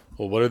as like,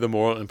 well, what are the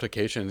moral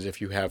implications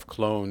if you have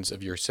clones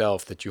of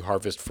yourself that you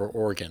harvest for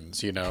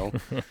organs, you know?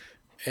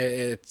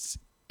 That's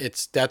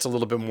a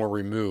little bit more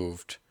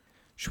removed.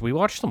 Should we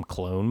watch some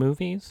clone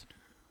movies?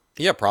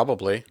 Yeah,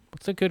 probably.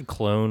 What's a good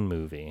clone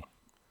movie?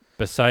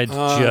 Besides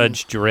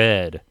Judge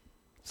Dredd.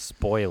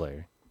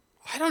 Spoiler.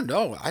 I don't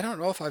know. I don't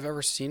know if I've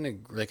ever seen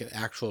an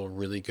actual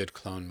really good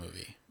clone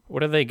movie. What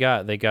do they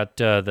got? They got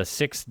The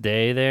Sixth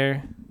Day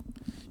there.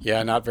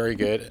 Yeah, not very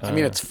good. I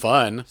mean, it's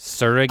fun.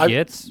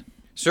 Surrogates.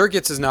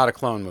 Surrogates is not a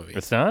clone movie.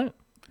 It's not?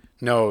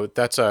 No,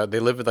 they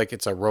live with like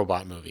it's a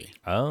robot movie.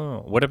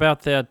 Oh, what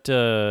about that?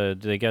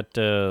 They got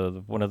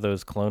one of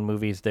those clone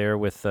movies there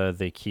with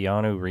the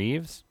Keanu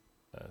Reeves.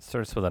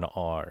 Starts with an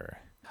R.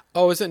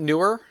 Oh, is it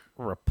newer?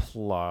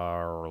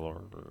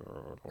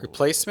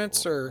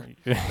 Replacements or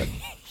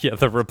yeah,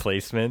 The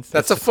Replacements.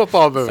 That's a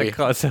football movie.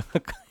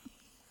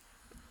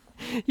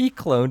 He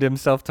cloned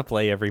himself to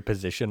play every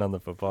position on the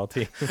football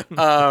team.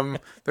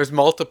 There's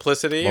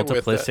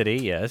Multiplicity.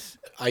 Yes.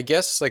 I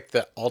guess like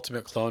the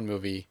ultimate clone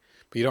movie,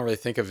 but you don't really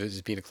think of it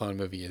as being a clone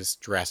movie, is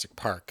Jurassic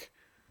Park,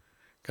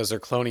 because they're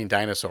cloning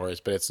dinosaurs,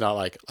 but it's not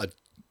like a.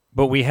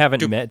 But we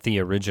haven't met the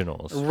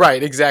originals.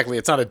 Right, exactly.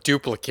 It's not a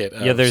duplicate.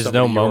 Yeah, there's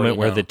no moment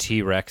where the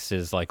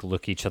T-Rexes like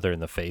look each other in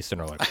the face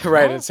and are like,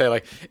 right, and say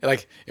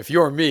like if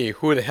you're me,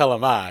 who the hell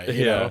am I?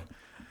 You know?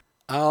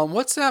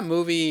 What's that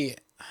movie?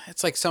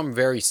 It's like some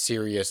very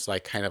serious,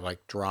 like kind of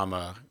like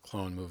drama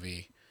clone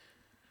movie.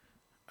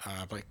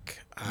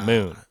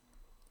 Moon.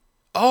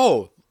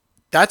 Oh,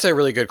 that's a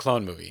really good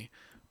clone movie,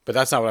 but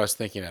that's not what I was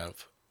thinking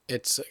of.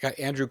 It's got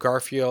Andrew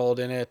Garfield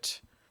in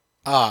it.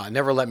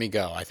 Never Let Me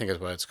Go, I think is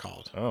what it's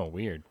called. Oh,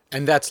 weird.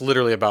 And that's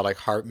literally about like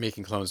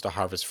making clones to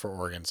harvest for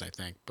organs, I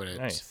think. But it's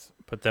nice.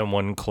 But then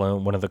one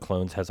of the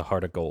clones has a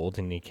heart of gold,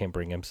 and he can't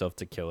bring himself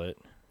to kill it.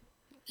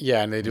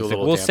 Yeah, and they do a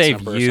little. We'll dance save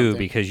number you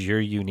because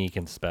you're unique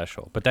and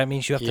special. But that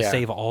means you have to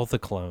save all the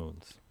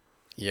clones.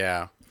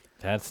 Yeah,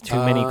 that's too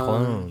many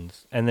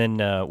clones. And then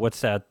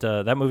what's that?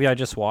 That movie I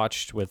just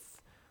watched with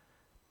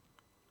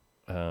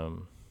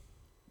Tom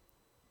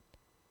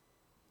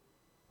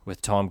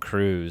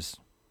Cruise.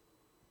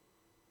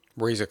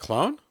 Where he's a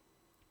clone?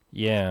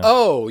 Yeah.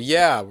 Oh,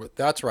 yeah,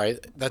 that's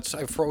right.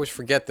 I always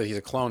forget that he's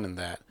a clone in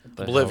that.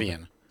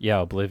 Oblivion.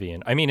 Yeah,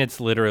 Oblivion. I mean, it's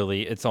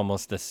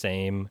almost the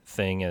same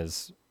thing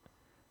as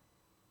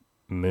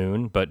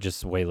Moon, but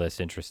just way less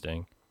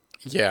interesting.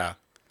 Yeah.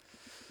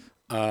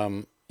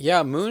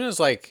 Yeah, Moon is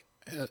like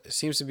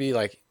seems to be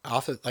like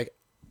off like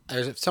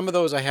there's some of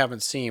those I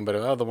haven't seen, but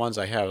of all the ones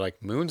I have,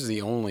 like Moon's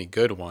the only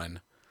good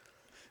one.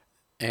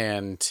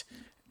 And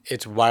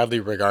it's widely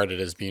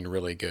regarded as being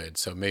really good,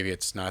 so maybe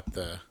it's not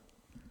the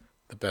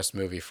best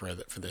movie for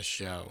this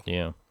show.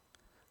 Yeah.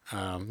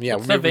 Yeah.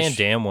 What's the Van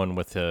Damme one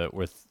with the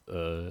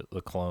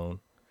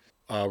clone?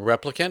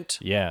 Replicant.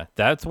 Yeah,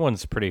 that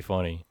one's pretty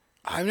funny.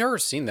 I've never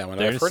seen that one.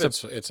 I've heard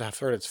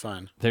it's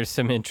fun. There's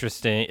some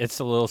interesting. It's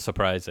a little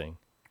surprising,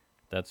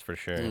 that's for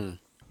sure.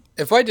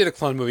 If I did a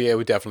clone movie, it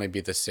would definitely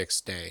be The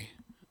Sixth Day.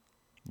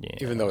 Yeah.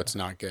 Even though it's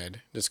not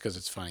good, just because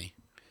it's funny.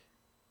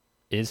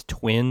 Is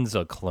Twins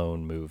a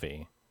clone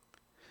movie?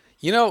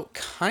 You know,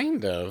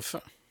 kind of,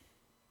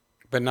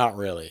 but not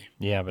really.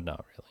 Yeah, but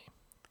not really.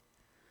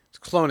 It's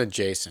clone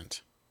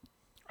adjacent.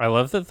 I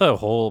love that the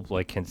whole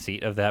like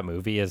conceit of that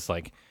movie is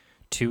like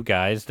two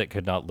guys that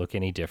could not look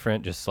any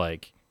different, just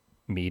like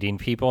meeting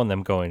people and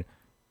them going,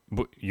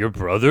 "You're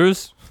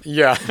brothers?"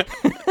 Yeah.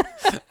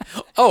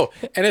 Oh,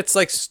 and it's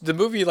like the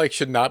movie like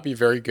should not be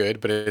very good,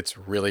 but it's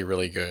really,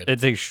 really good.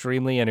 It's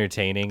extremely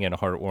entertaining and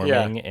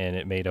heartwarming, and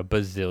it made $1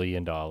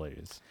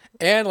 bazillion.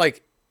 And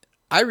like,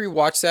 I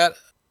rewatched that.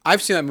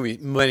 I've seen that movie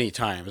many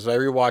times. I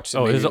rewatched it.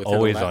 Oh, it maybe is within the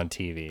always on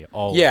TV.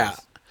 Always. Yeah,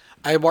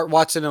 I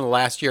watched it in the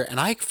last year, and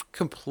I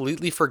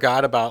completely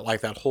forgot about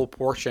like that whole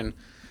portion,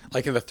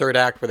 like in the third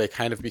act where they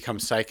kind of become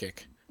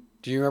psychic.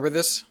 Do you remember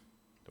this?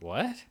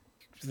 What?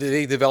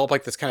 They develop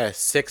like this kind of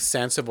sixth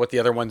sense of what the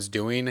other one's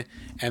doing,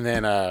 and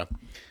then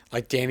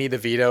like Danny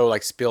DeVito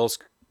like spills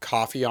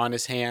coffee on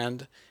his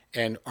hand,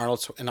 and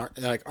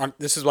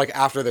this is like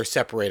after they're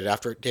separated,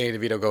 after Danny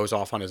DeVito goes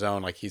off on his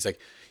own, like he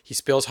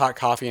spills hot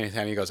coffee in his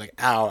hand, and he goes like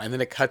ow, and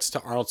then it cuts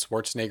to Arnold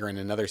Schwarzenegger in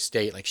another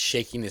state like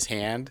shaking his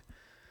hand.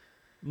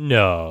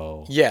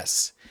 No.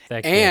 Yes,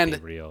 That can't be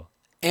real.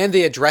 and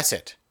they address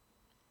it.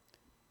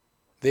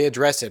 They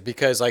address it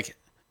because like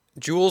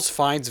Jules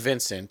finds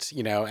Vincent,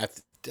 you know,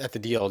 at the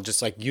deal,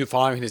 just like you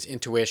following his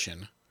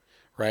intuition,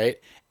 right?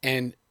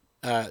 And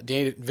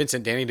Danny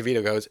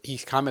DeVito goes, he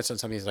comments on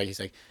something. He's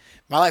like,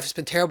 my life has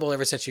been terrible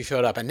ever since you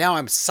showed up, and now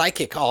I'm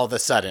psychic all of a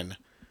sudden.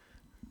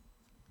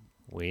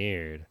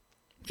 Weird.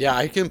 Yeah,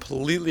 I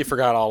completely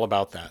forgot all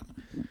about that.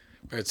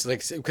 It's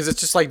like because it's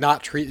just like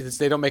not treated.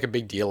 They don't make a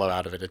big deal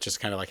out of it. It just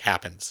kind of like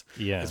happens.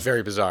 Yeah. It's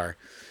very bizarre.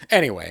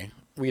 Anyway,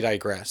 we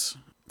digress.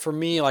 For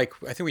me, like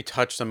I think we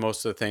touched on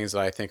most of the things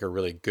that I think are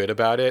really good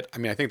about it. I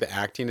mean, I think the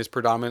acting is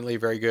predominantly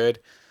very good.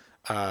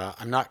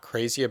 I'm not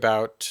crazy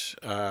about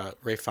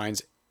Ray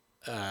Fiennes'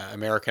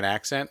 American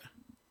accent.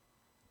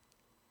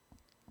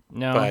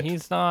 No, But-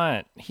 he's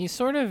not. He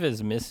sort of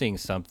is missing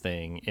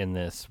something in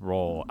this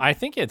role. I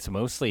think it's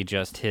mostly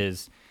just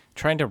his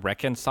trying to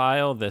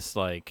reconcile this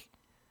like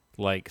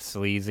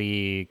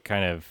sleazy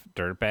kind of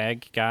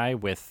dirtbag guy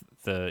with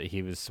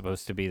he was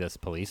supposed to be this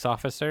police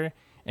officer,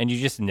 and you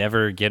just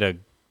never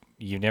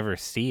you never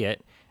see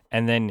it.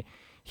 And then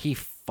he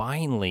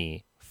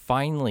finally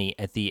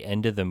at the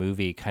end of the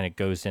movie kind of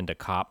goes into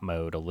cop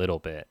mode a little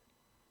bit.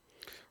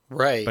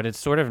 Right. But it's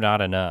sort of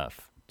not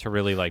enough to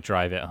really like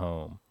drive it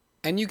home.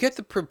 And you get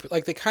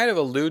like they kind of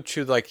allude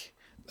to like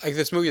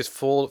this movie is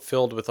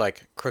filled with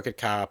like crooked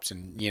cops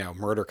and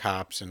murder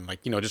cops and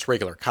like just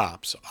regular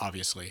cops,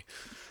 obviously.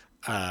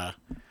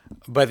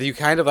 But you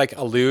kind of like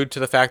allude to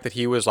the fact that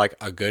he was like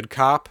a good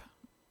cop,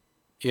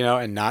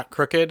 and not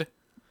crooked,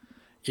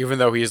 even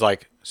though he's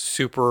like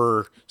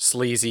super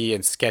sleazy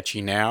and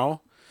sketchy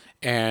now.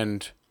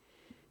 And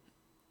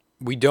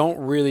we don't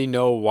really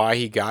know why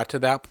he got to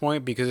that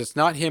point because it's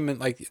not him and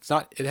like it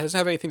doesn't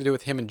have anything to do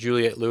with him and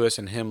Juliette Lewis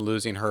and him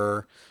losing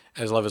her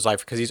as love of his life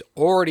because he's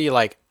already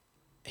like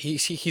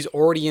he's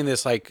already in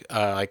this like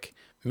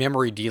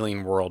memory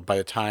dealing world by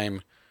the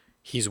time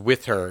he's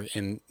with her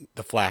in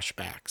the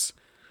flashbacks.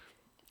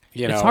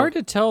 It's hard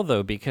to tell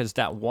though because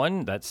that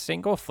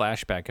single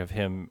flashback of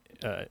him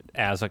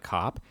as a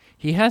cop,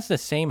 he has the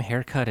same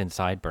haircut and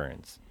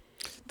sideburns.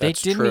 They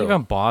didn't true.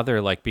 even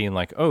bother like being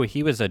like, oh,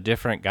 he was a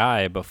different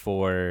guy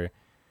before,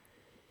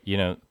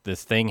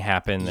 this thing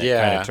happened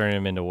that kind of turned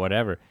him into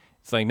whatever.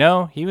 It's like,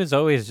 no, he was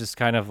always just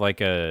kind of like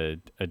a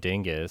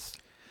dingus.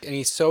 And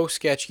he's so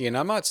sketchy, and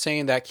I'm not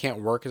saying that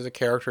can't work as a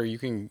character. You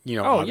can,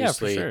 Oh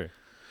obviously, yeah, for sure.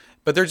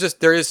 but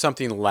there is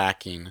something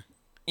lacking.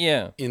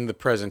 Yeah. In the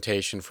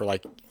presentation for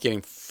like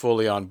getting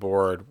fully on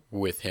board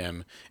with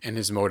him and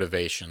his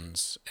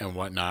motivations and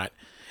whatnot.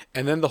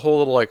 And then the whole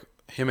little like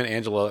him and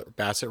Angela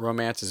Bassett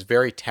romance is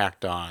very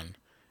tacked on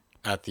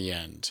at the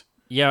end.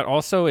 Yeah,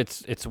 also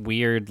it's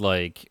weird,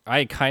 like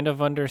I kind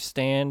of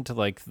understand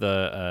like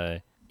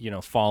the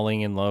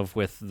falling in love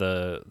with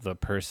the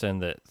person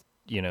that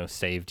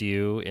saved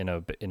you in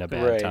a bad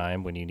Right.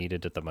 time when you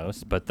needed it the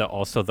most, but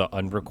also the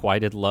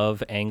unrequited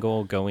love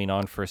angle going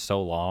on for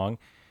so long.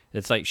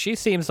 It's like she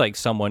seems like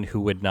someone who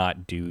would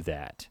not do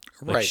that.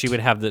 Like Right. she would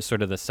have the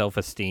sort of the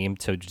self-esteem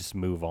to just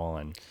move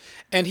on.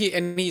 And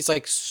he's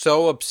like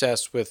so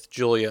obsessed with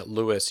Juliette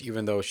Lewis,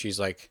 even though she's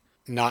like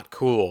not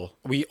cool.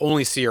 We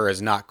only see her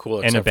as not cool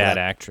And a except for bad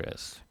that-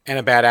 actress. And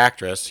a bad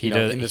actress. He you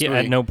know, does. in this At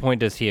movie. no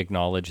point does he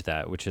acknowledge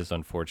that, which is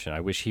unfortunate.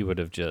 I wish he would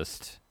have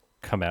just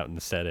come out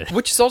and said it.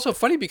 Which is also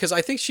funny because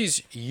I think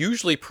she's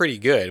usually pretty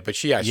good, but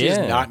she's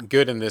Yeah. not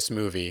good in this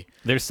movie.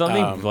 There's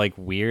something like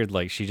weird,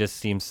 like she just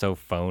seems so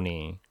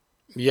phony.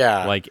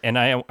 Yeah. Like, and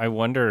I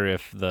wonder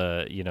if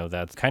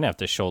that's kind of have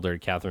to shoulder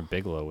Catherine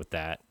Bigelow with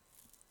that,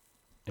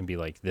 and be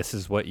like, these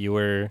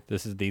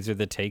are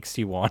the takes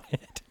you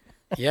wanted.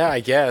 Yeah, I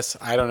guess.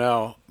 I don't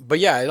know. But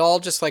yeah, it all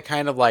just like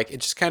kind of like, it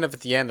just kind of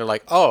at the end, they're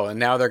like, oh, and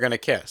now they're going to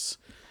kiss.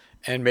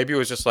 And maybe it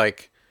was just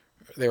like,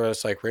 they were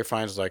just like, Ray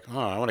Fiennes was like, oh,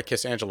 I want to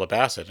kiss Angela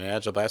Bassett. And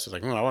Angela Bassett was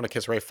like, I want to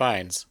kiss Ray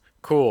Fiennes.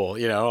 Cool.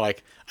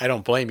 Like, I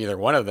don't blame either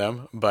one of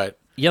them, but.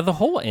 Yeah, the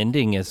whole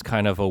ending is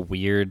kind of a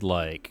weird,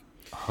 like,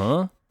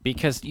 huh?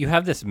 Because you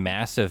have this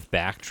massive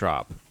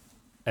backdrop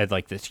at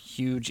like this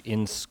huge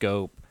in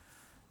scope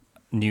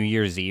New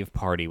Year's Eve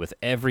party with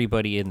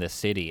everybody in the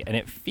city, and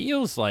it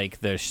feels like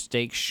the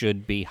stakes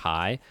should be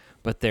high,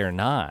 but they're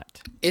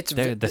not.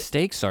 The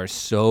stakes are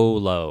so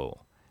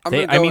low.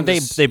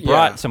 They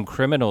brought some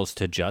criminals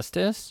to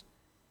justice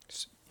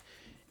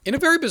in a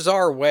very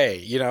bizarre way.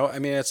 You know, I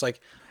mean, it's like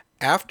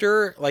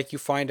after like you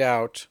find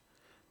out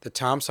that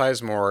Tom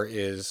Sizemore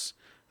is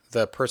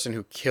the person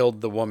who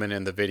killed the woman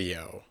in the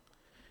video,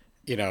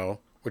 you know,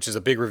 which is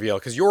a big reveal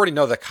because you already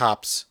know the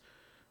cops.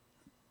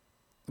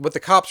 What the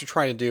cops are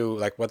trying to do,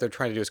 like what they're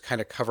trying to do is kind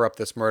of cover up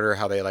this murder,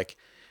 how they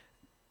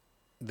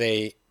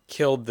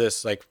killed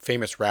this like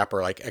famous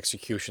rapper, like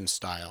execution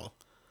style,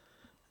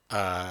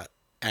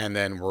 and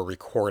then were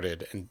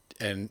recorded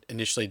and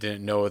initially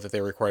didn't know that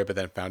they were recorded, but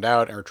then found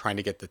out and are trying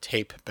to get the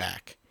tape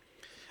back.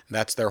 And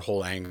that's their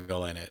whole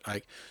angle in it.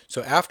 Like,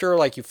 so after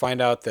like you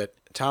find out that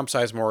Tom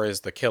Sizemore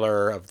is the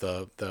killer of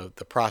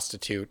the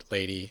prostitute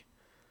lady,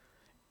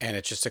 and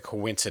it's just a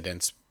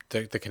coincidence,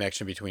 the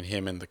connection between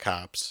him and the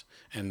cops,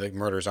 and the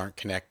murders aren't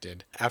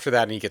connected. After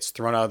that, and he gets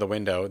thrown out of the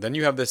window. Then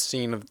you have this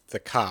scene of the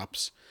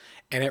cops,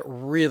 and it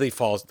really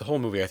falls. The whole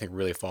movie, I think,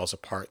 really falls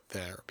apart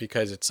there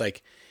because it's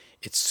like,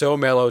 it's so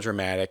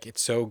melodramatic.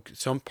 It's so,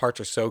 some parts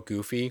are so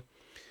goofy.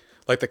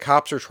 Like the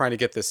cops are trying to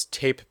get this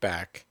tape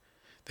back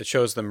that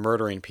shows them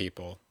murdering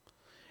people,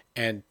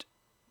 and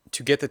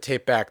to get the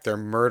tape back, they're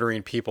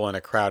murdering people in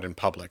a crowd in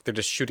public. They're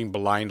just shooting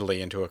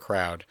blindly into a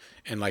crowd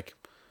and like,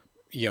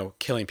 you know,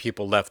 killing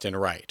people left and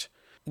right.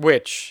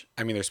 Which,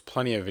 I mean, there's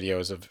plenty of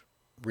videos of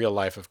real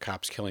life of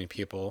cops killing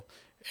people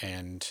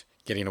and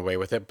getting away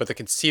with it. But the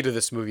conceit of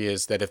this movie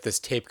is that if this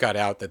tape got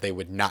out, that they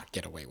would not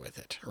get away with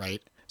it,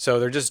 right? So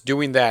they're just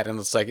doing that, and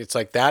it's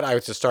like that. I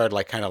just started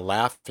like kind of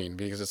laughing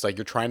because it's like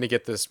you're trying to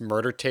get this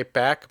murder tape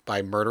back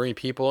by murdering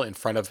people in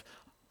front of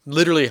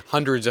literally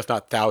hundreds, if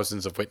not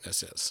thousands, of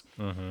witnesses.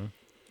 Mm-hmm.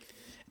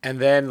 And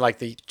then like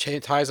the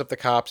ties up the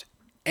cops,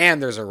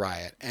 and there's a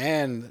riot,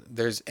 and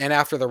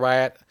after the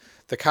riot,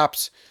 the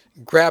cops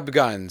grab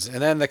guns,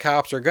 and then the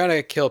cops are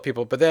gonna kill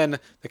people, but then one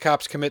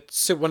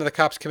of the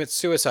cops commits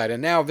suicide, and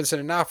now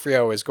Vincent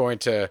D'Onofrio is going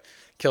to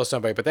kill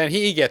somebody, but then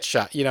he gets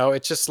shot. You know,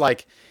 it's just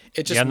like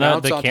it just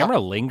mounts the on camera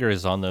top.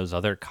 lingers on those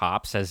other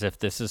cops as if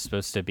this is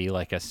supposed to be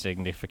like a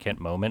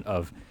significant moment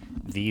of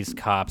these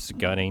cops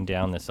gunning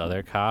down this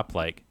other cop.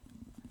 Like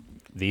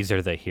these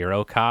are the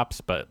hero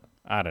cops, but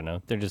I don't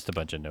know, they're just a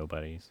bunch of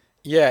nobodies.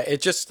 Yeah,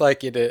 it just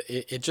like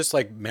it just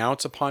like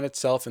mounts upon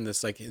itself in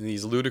this like in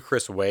these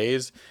ludicrous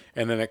ways,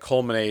 and then it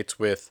culminates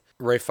with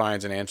Ralph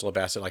Fiennes and Angela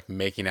Bassett like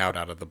making out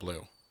of the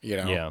blue. You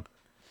know? Yeah.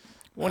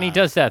 When he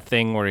does that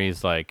thing where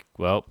he's like,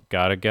 "Well,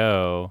 gotta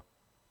go,"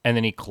 and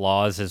then he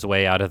claws his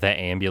way out of the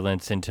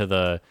ambulance into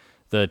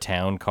the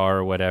town car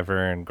or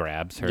whatever and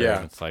grabs her. Yeah.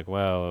 And it's like,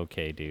 well,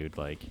 okay, dude.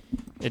 Like,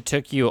 it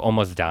took you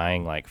almost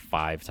dying like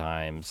 5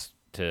 times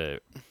to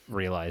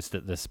realize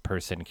that this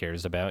person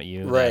cares about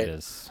you. Right. That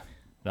is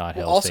not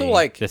healthy. Also,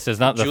 like, this is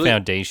not the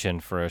foundation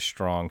for a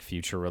strong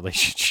future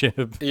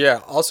relationship.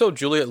 Yeah. Also,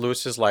 Juliette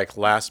Lewis's like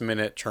last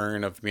minute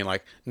turn of being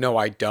like, "No,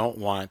 I don't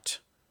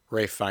want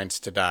Ralph Fiennes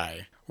to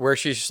die," where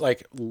she's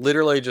like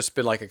literally just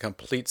been like a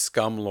complete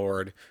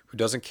scumlord who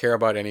doesn't care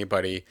about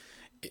anybody,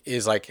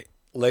 is like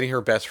letting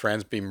her best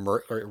friends be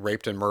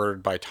raped and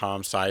murdered by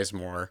Tom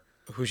Sizemore,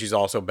 who she's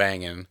also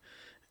banging.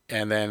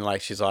 And then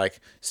like she's like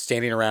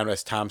standing around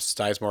as Tom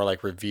Sizemore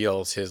like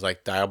reveals his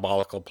like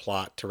diabolical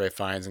plot to Ralph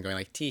Fiennes and going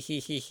like tee hee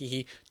hee hee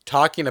hee,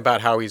 talking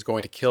about how he's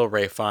going to kill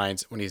Ralph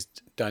Fiennes when he's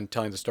done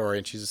telling the story,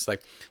 and she's just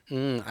like,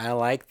 I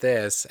like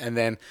this. And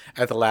then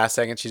at the last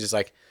second, she's just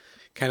like,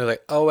 kind of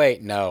like, oh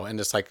wait, no, and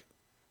just like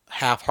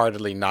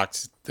half-heartedly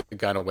knocks the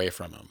gun away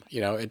from him.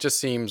 You know, it just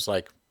seems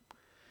like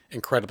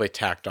incredibly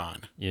tacked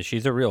on. Yeah,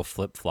 she's a real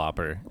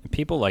flip-flopper.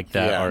 People like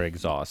that are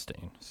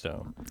exhausting.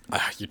 So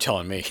you're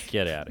telling me.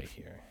 Get out of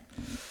here.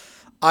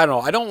 I don't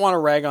know. I don't want to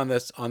rag on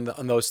this on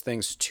those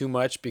things too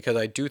much because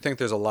I do think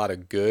there's a lot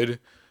of good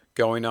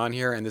going on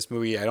here, and this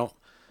movie I don't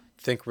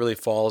think really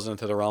falls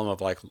into the realm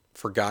of like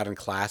forgotten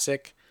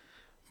classic,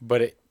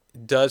 but it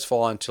does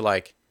fall into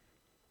like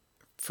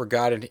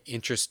forgotten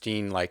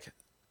interesting like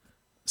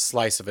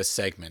slice of a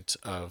segment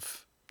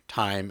of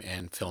time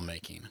and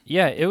filmmaking.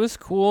 Yeah, it was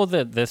cool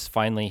that this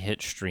finally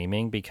hit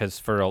streaming because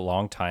for a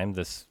long time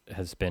this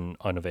has been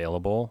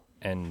unavailable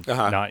and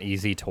not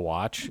easy to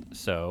watch.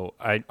 So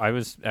I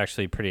was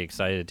actually pretty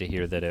excited to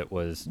hear that it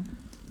was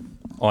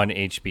on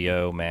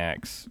HBO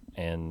Max,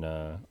 and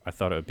I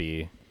thought it would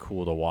be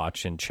cool to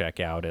watch and check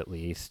out at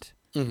least.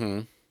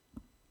 Mm-hmm.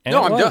 And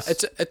no,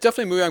 it's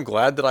definitely a movie I'm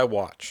glad that I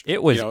watched.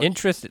 It was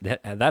interesting.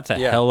 That's a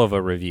hell of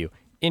a review.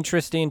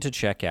 Interesting to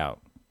check out.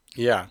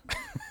 Yeah.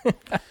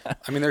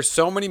 I mean, there's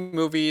so many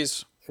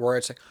movies where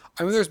it's like,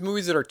 I mean, there's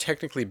movies that are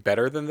technically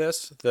better than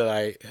this that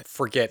I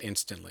forget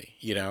instantly,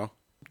 you know?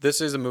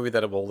 This is a movie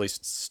that will at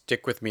least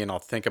stick with me and I'll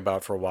think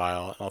about for a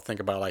while. And I'll think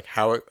about like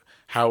how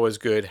it was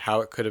good, how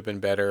it could have been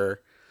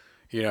better,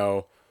 you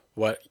know,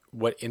 what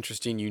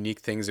interesting, unique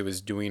things it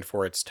was doing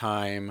for its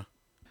time.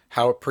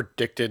 how it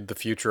predicted the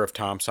future of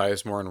Tom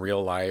Sizemore in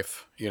real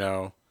life, you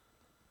know,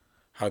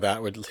 how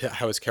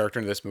his character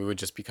in this movie would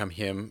just become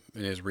him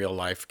in his real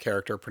life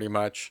character pretty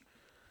much.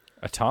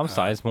 A Tom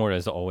Sizemore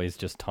is always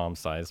just Tom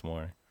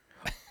Sizemore.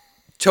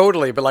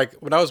 Totally, but like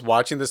when I was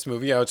watching this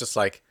movie, I was just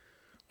like,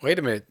 wait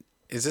a minute,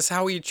 is this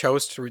how he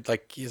chose to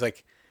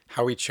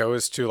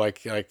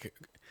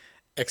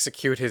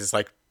execute his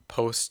like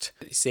post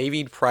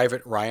Saving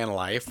Private Ryan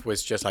life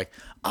was just like,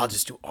 I'll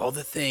just do all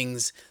the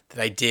things that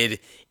I did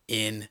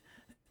in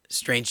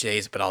Strange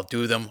Days, but I'll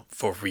do them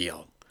for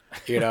real.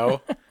 You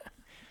know?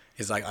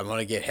 He's like, I'm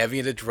gonna get heavy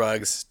into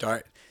drugs,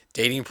 start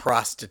dating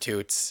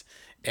prostitutes,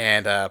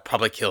 and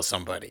probably kill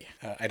somebody.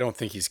 I don't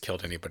think he's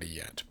killed anybody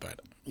yet,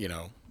 but you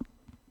know,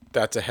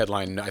 that's a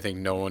headline. I think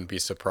no one would be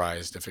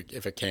surprised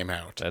if it came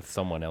out. That's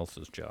someone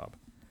else's job.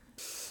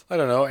 I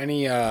don't know.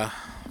 Any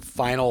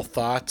final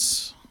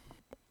thoughts?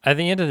 At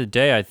the end of the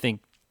day, I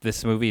think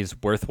this movie is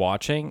worth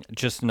watching,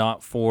 just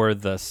not for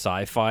the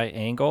sci-fi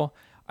angle.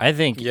 I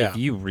think if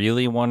you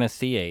really want to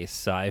see a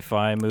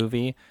sci-fi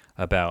movie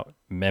about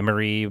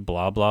memory,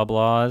 blah, blah,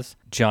 blahs,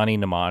 Johnny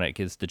Mnemonic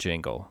is the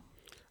jingle.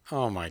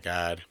 Oh, my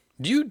God.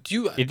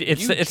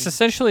 It's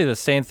essentially the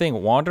same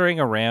thing.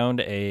 Wandering around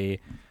a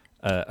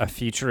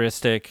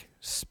futuristic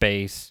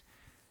space,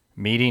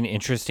 meeting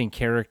interesting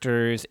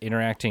characters,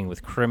 interacting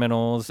with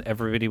criminals.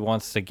 Everybody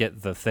wants to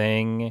get the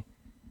thing.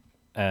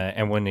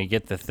 And when they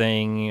get the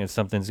thing,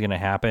 something's going to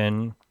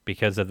happen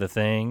because of the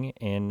thing.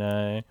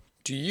 And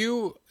do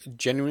you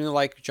genuinely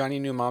like Johnny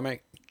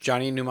Mnemonic,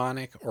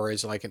 or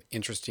is it like an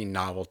interesting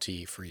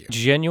novelty for you?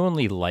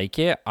 Genuinely like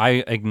it.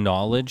 I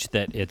acknowledge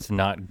that it's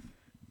not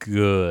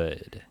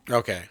good.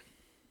 Okay.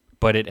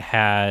 But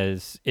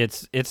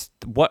it's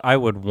what I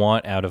would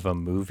want out of a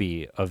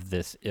movie of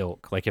this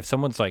ilk. Like if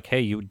someone's like,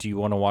 "Hey, do you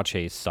want to watch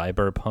a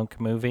cyberpunk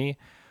movie?"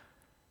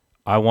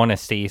 I want to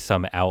see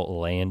some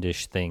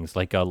outlandish things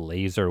like a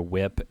laser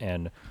whip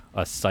and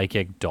a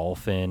psychic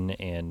dolphin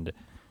and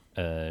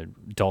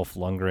Dolph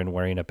Lundgren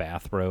wearing a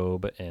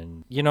bathrobe,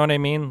 and you know what I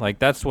mean? Like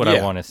that's what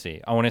I want to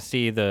see. I want to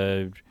see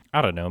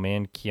I don't know,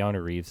 man.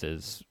 Keanu Reeves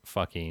is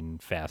fucking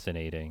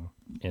fascinating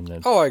in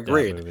the I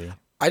agreed. movie.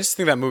 I just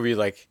think that movie,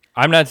 like,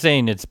 I'm not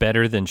saying it's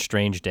better than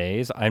Strange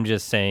Days. I'm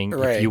just saying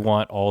right. If you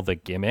want all the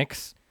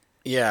gimmicks,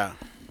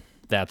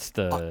 that's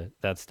the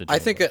I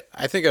think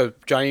a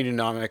Johnny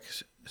Mnemonic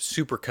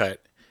supercut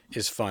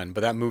is fun,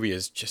 but that movie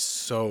is just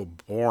so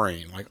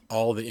boring. Like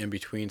all the in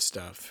between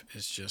stuff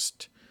is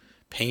just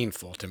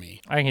painful to me.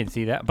 I can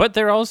see that, but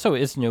there also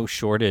is no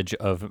shortage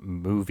of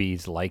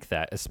movies like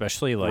that,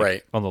 especially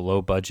like on the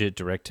low budget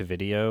direct to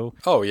video.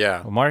 Oh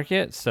yeah,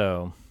 market.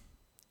 So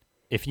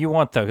if you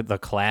want the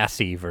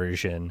classy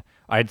version,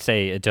 I'd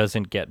say it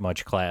doesn't get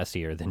much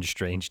classier than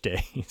Strange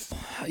Days.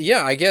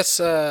 Yeah, I guess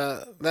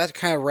that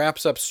kind of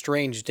wraps up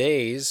Strange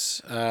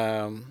Days.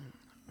 I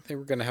think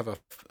we're gonna have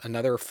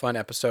another fun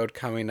episode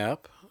coming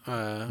up.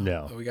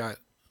 No, we got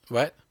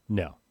what?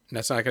 No,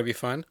 that's not gonna be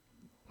fun.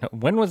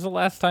 When was the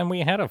last time we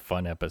had a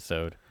fun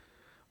episode?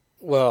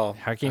 Well,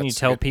 how can you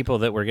tell people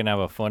that we're gonna have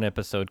a fun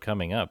episode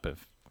coming up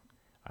if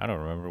I don't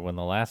remember when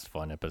the last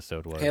fun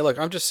episode was? Hey, look,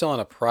 I'm just selling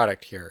a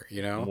product here,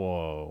 you know?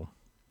 Whoa.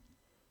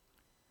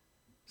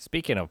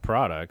 Speaking of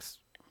products,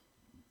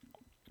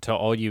 to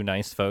all you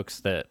nice folks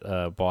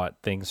that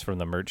bought things from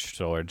the merch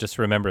store, just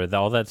remember that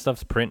all that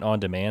stuff's print on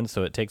demand,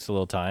 so it takes a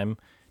little time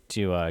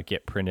to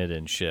get printed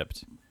and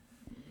shipped.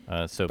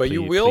 But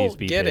you will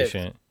be get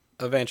patient.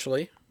 It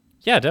eventually.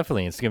 Yeah,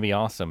 definitely. It's gonna be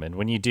awesome. And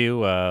when you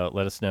do,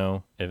 let us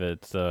know if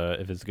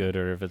it's good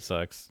or if it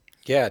sucks.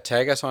 Yeah,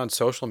 tag us on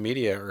social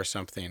media or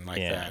something like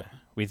that.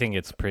 We think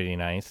it's pretty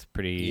nice,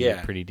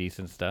 pretty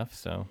decent stuff.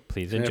 So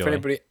please enjoy. And if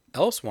anybody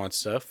else wants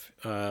stuff,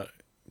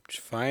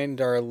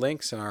 find our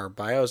links in our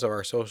bios of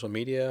our social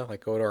media.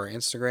 Like go to our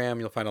Instagram,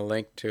 you'll find a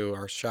link to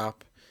our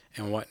shop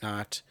and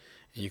whatnot,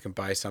 and you can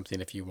buy something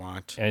if you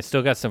want. And I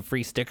still got some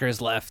free stickers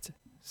left.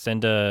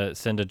 Send a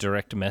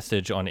direct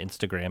message on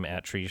Instagram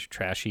at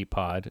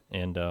TrashyPod,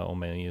 and I'll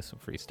mail you some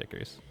free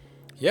stickers.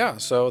 Yeah,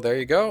 so there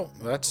you go.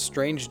 That's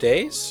Strange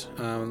Days.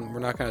 We're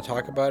not going to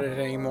talk about it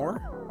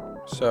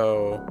anymore.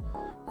 So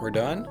we're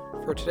done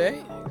for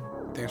today.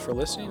 Thanks for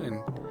listening.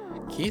 And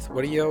Keith,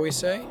 what do you always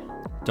say?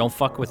 Don't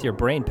fuck with your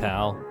brain,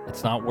 pal.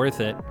 It's not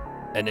worth it.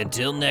 And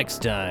until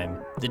next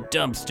time, the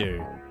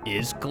dumpster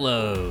is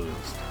closed.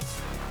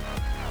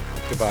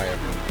 Goodbye,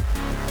 everyone.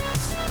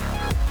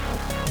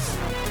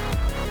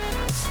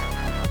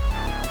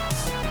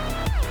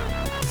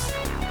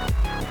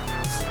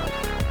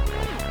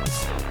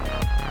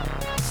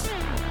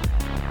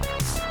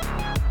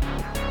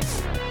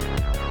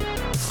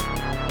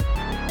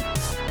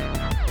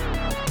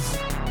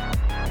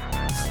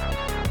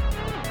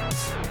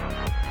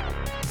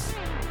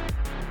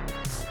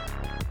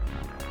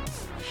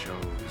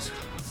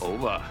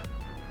 Over.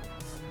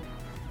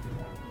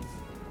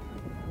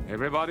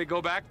 Everybody go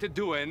back to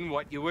doing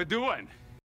what you were doing.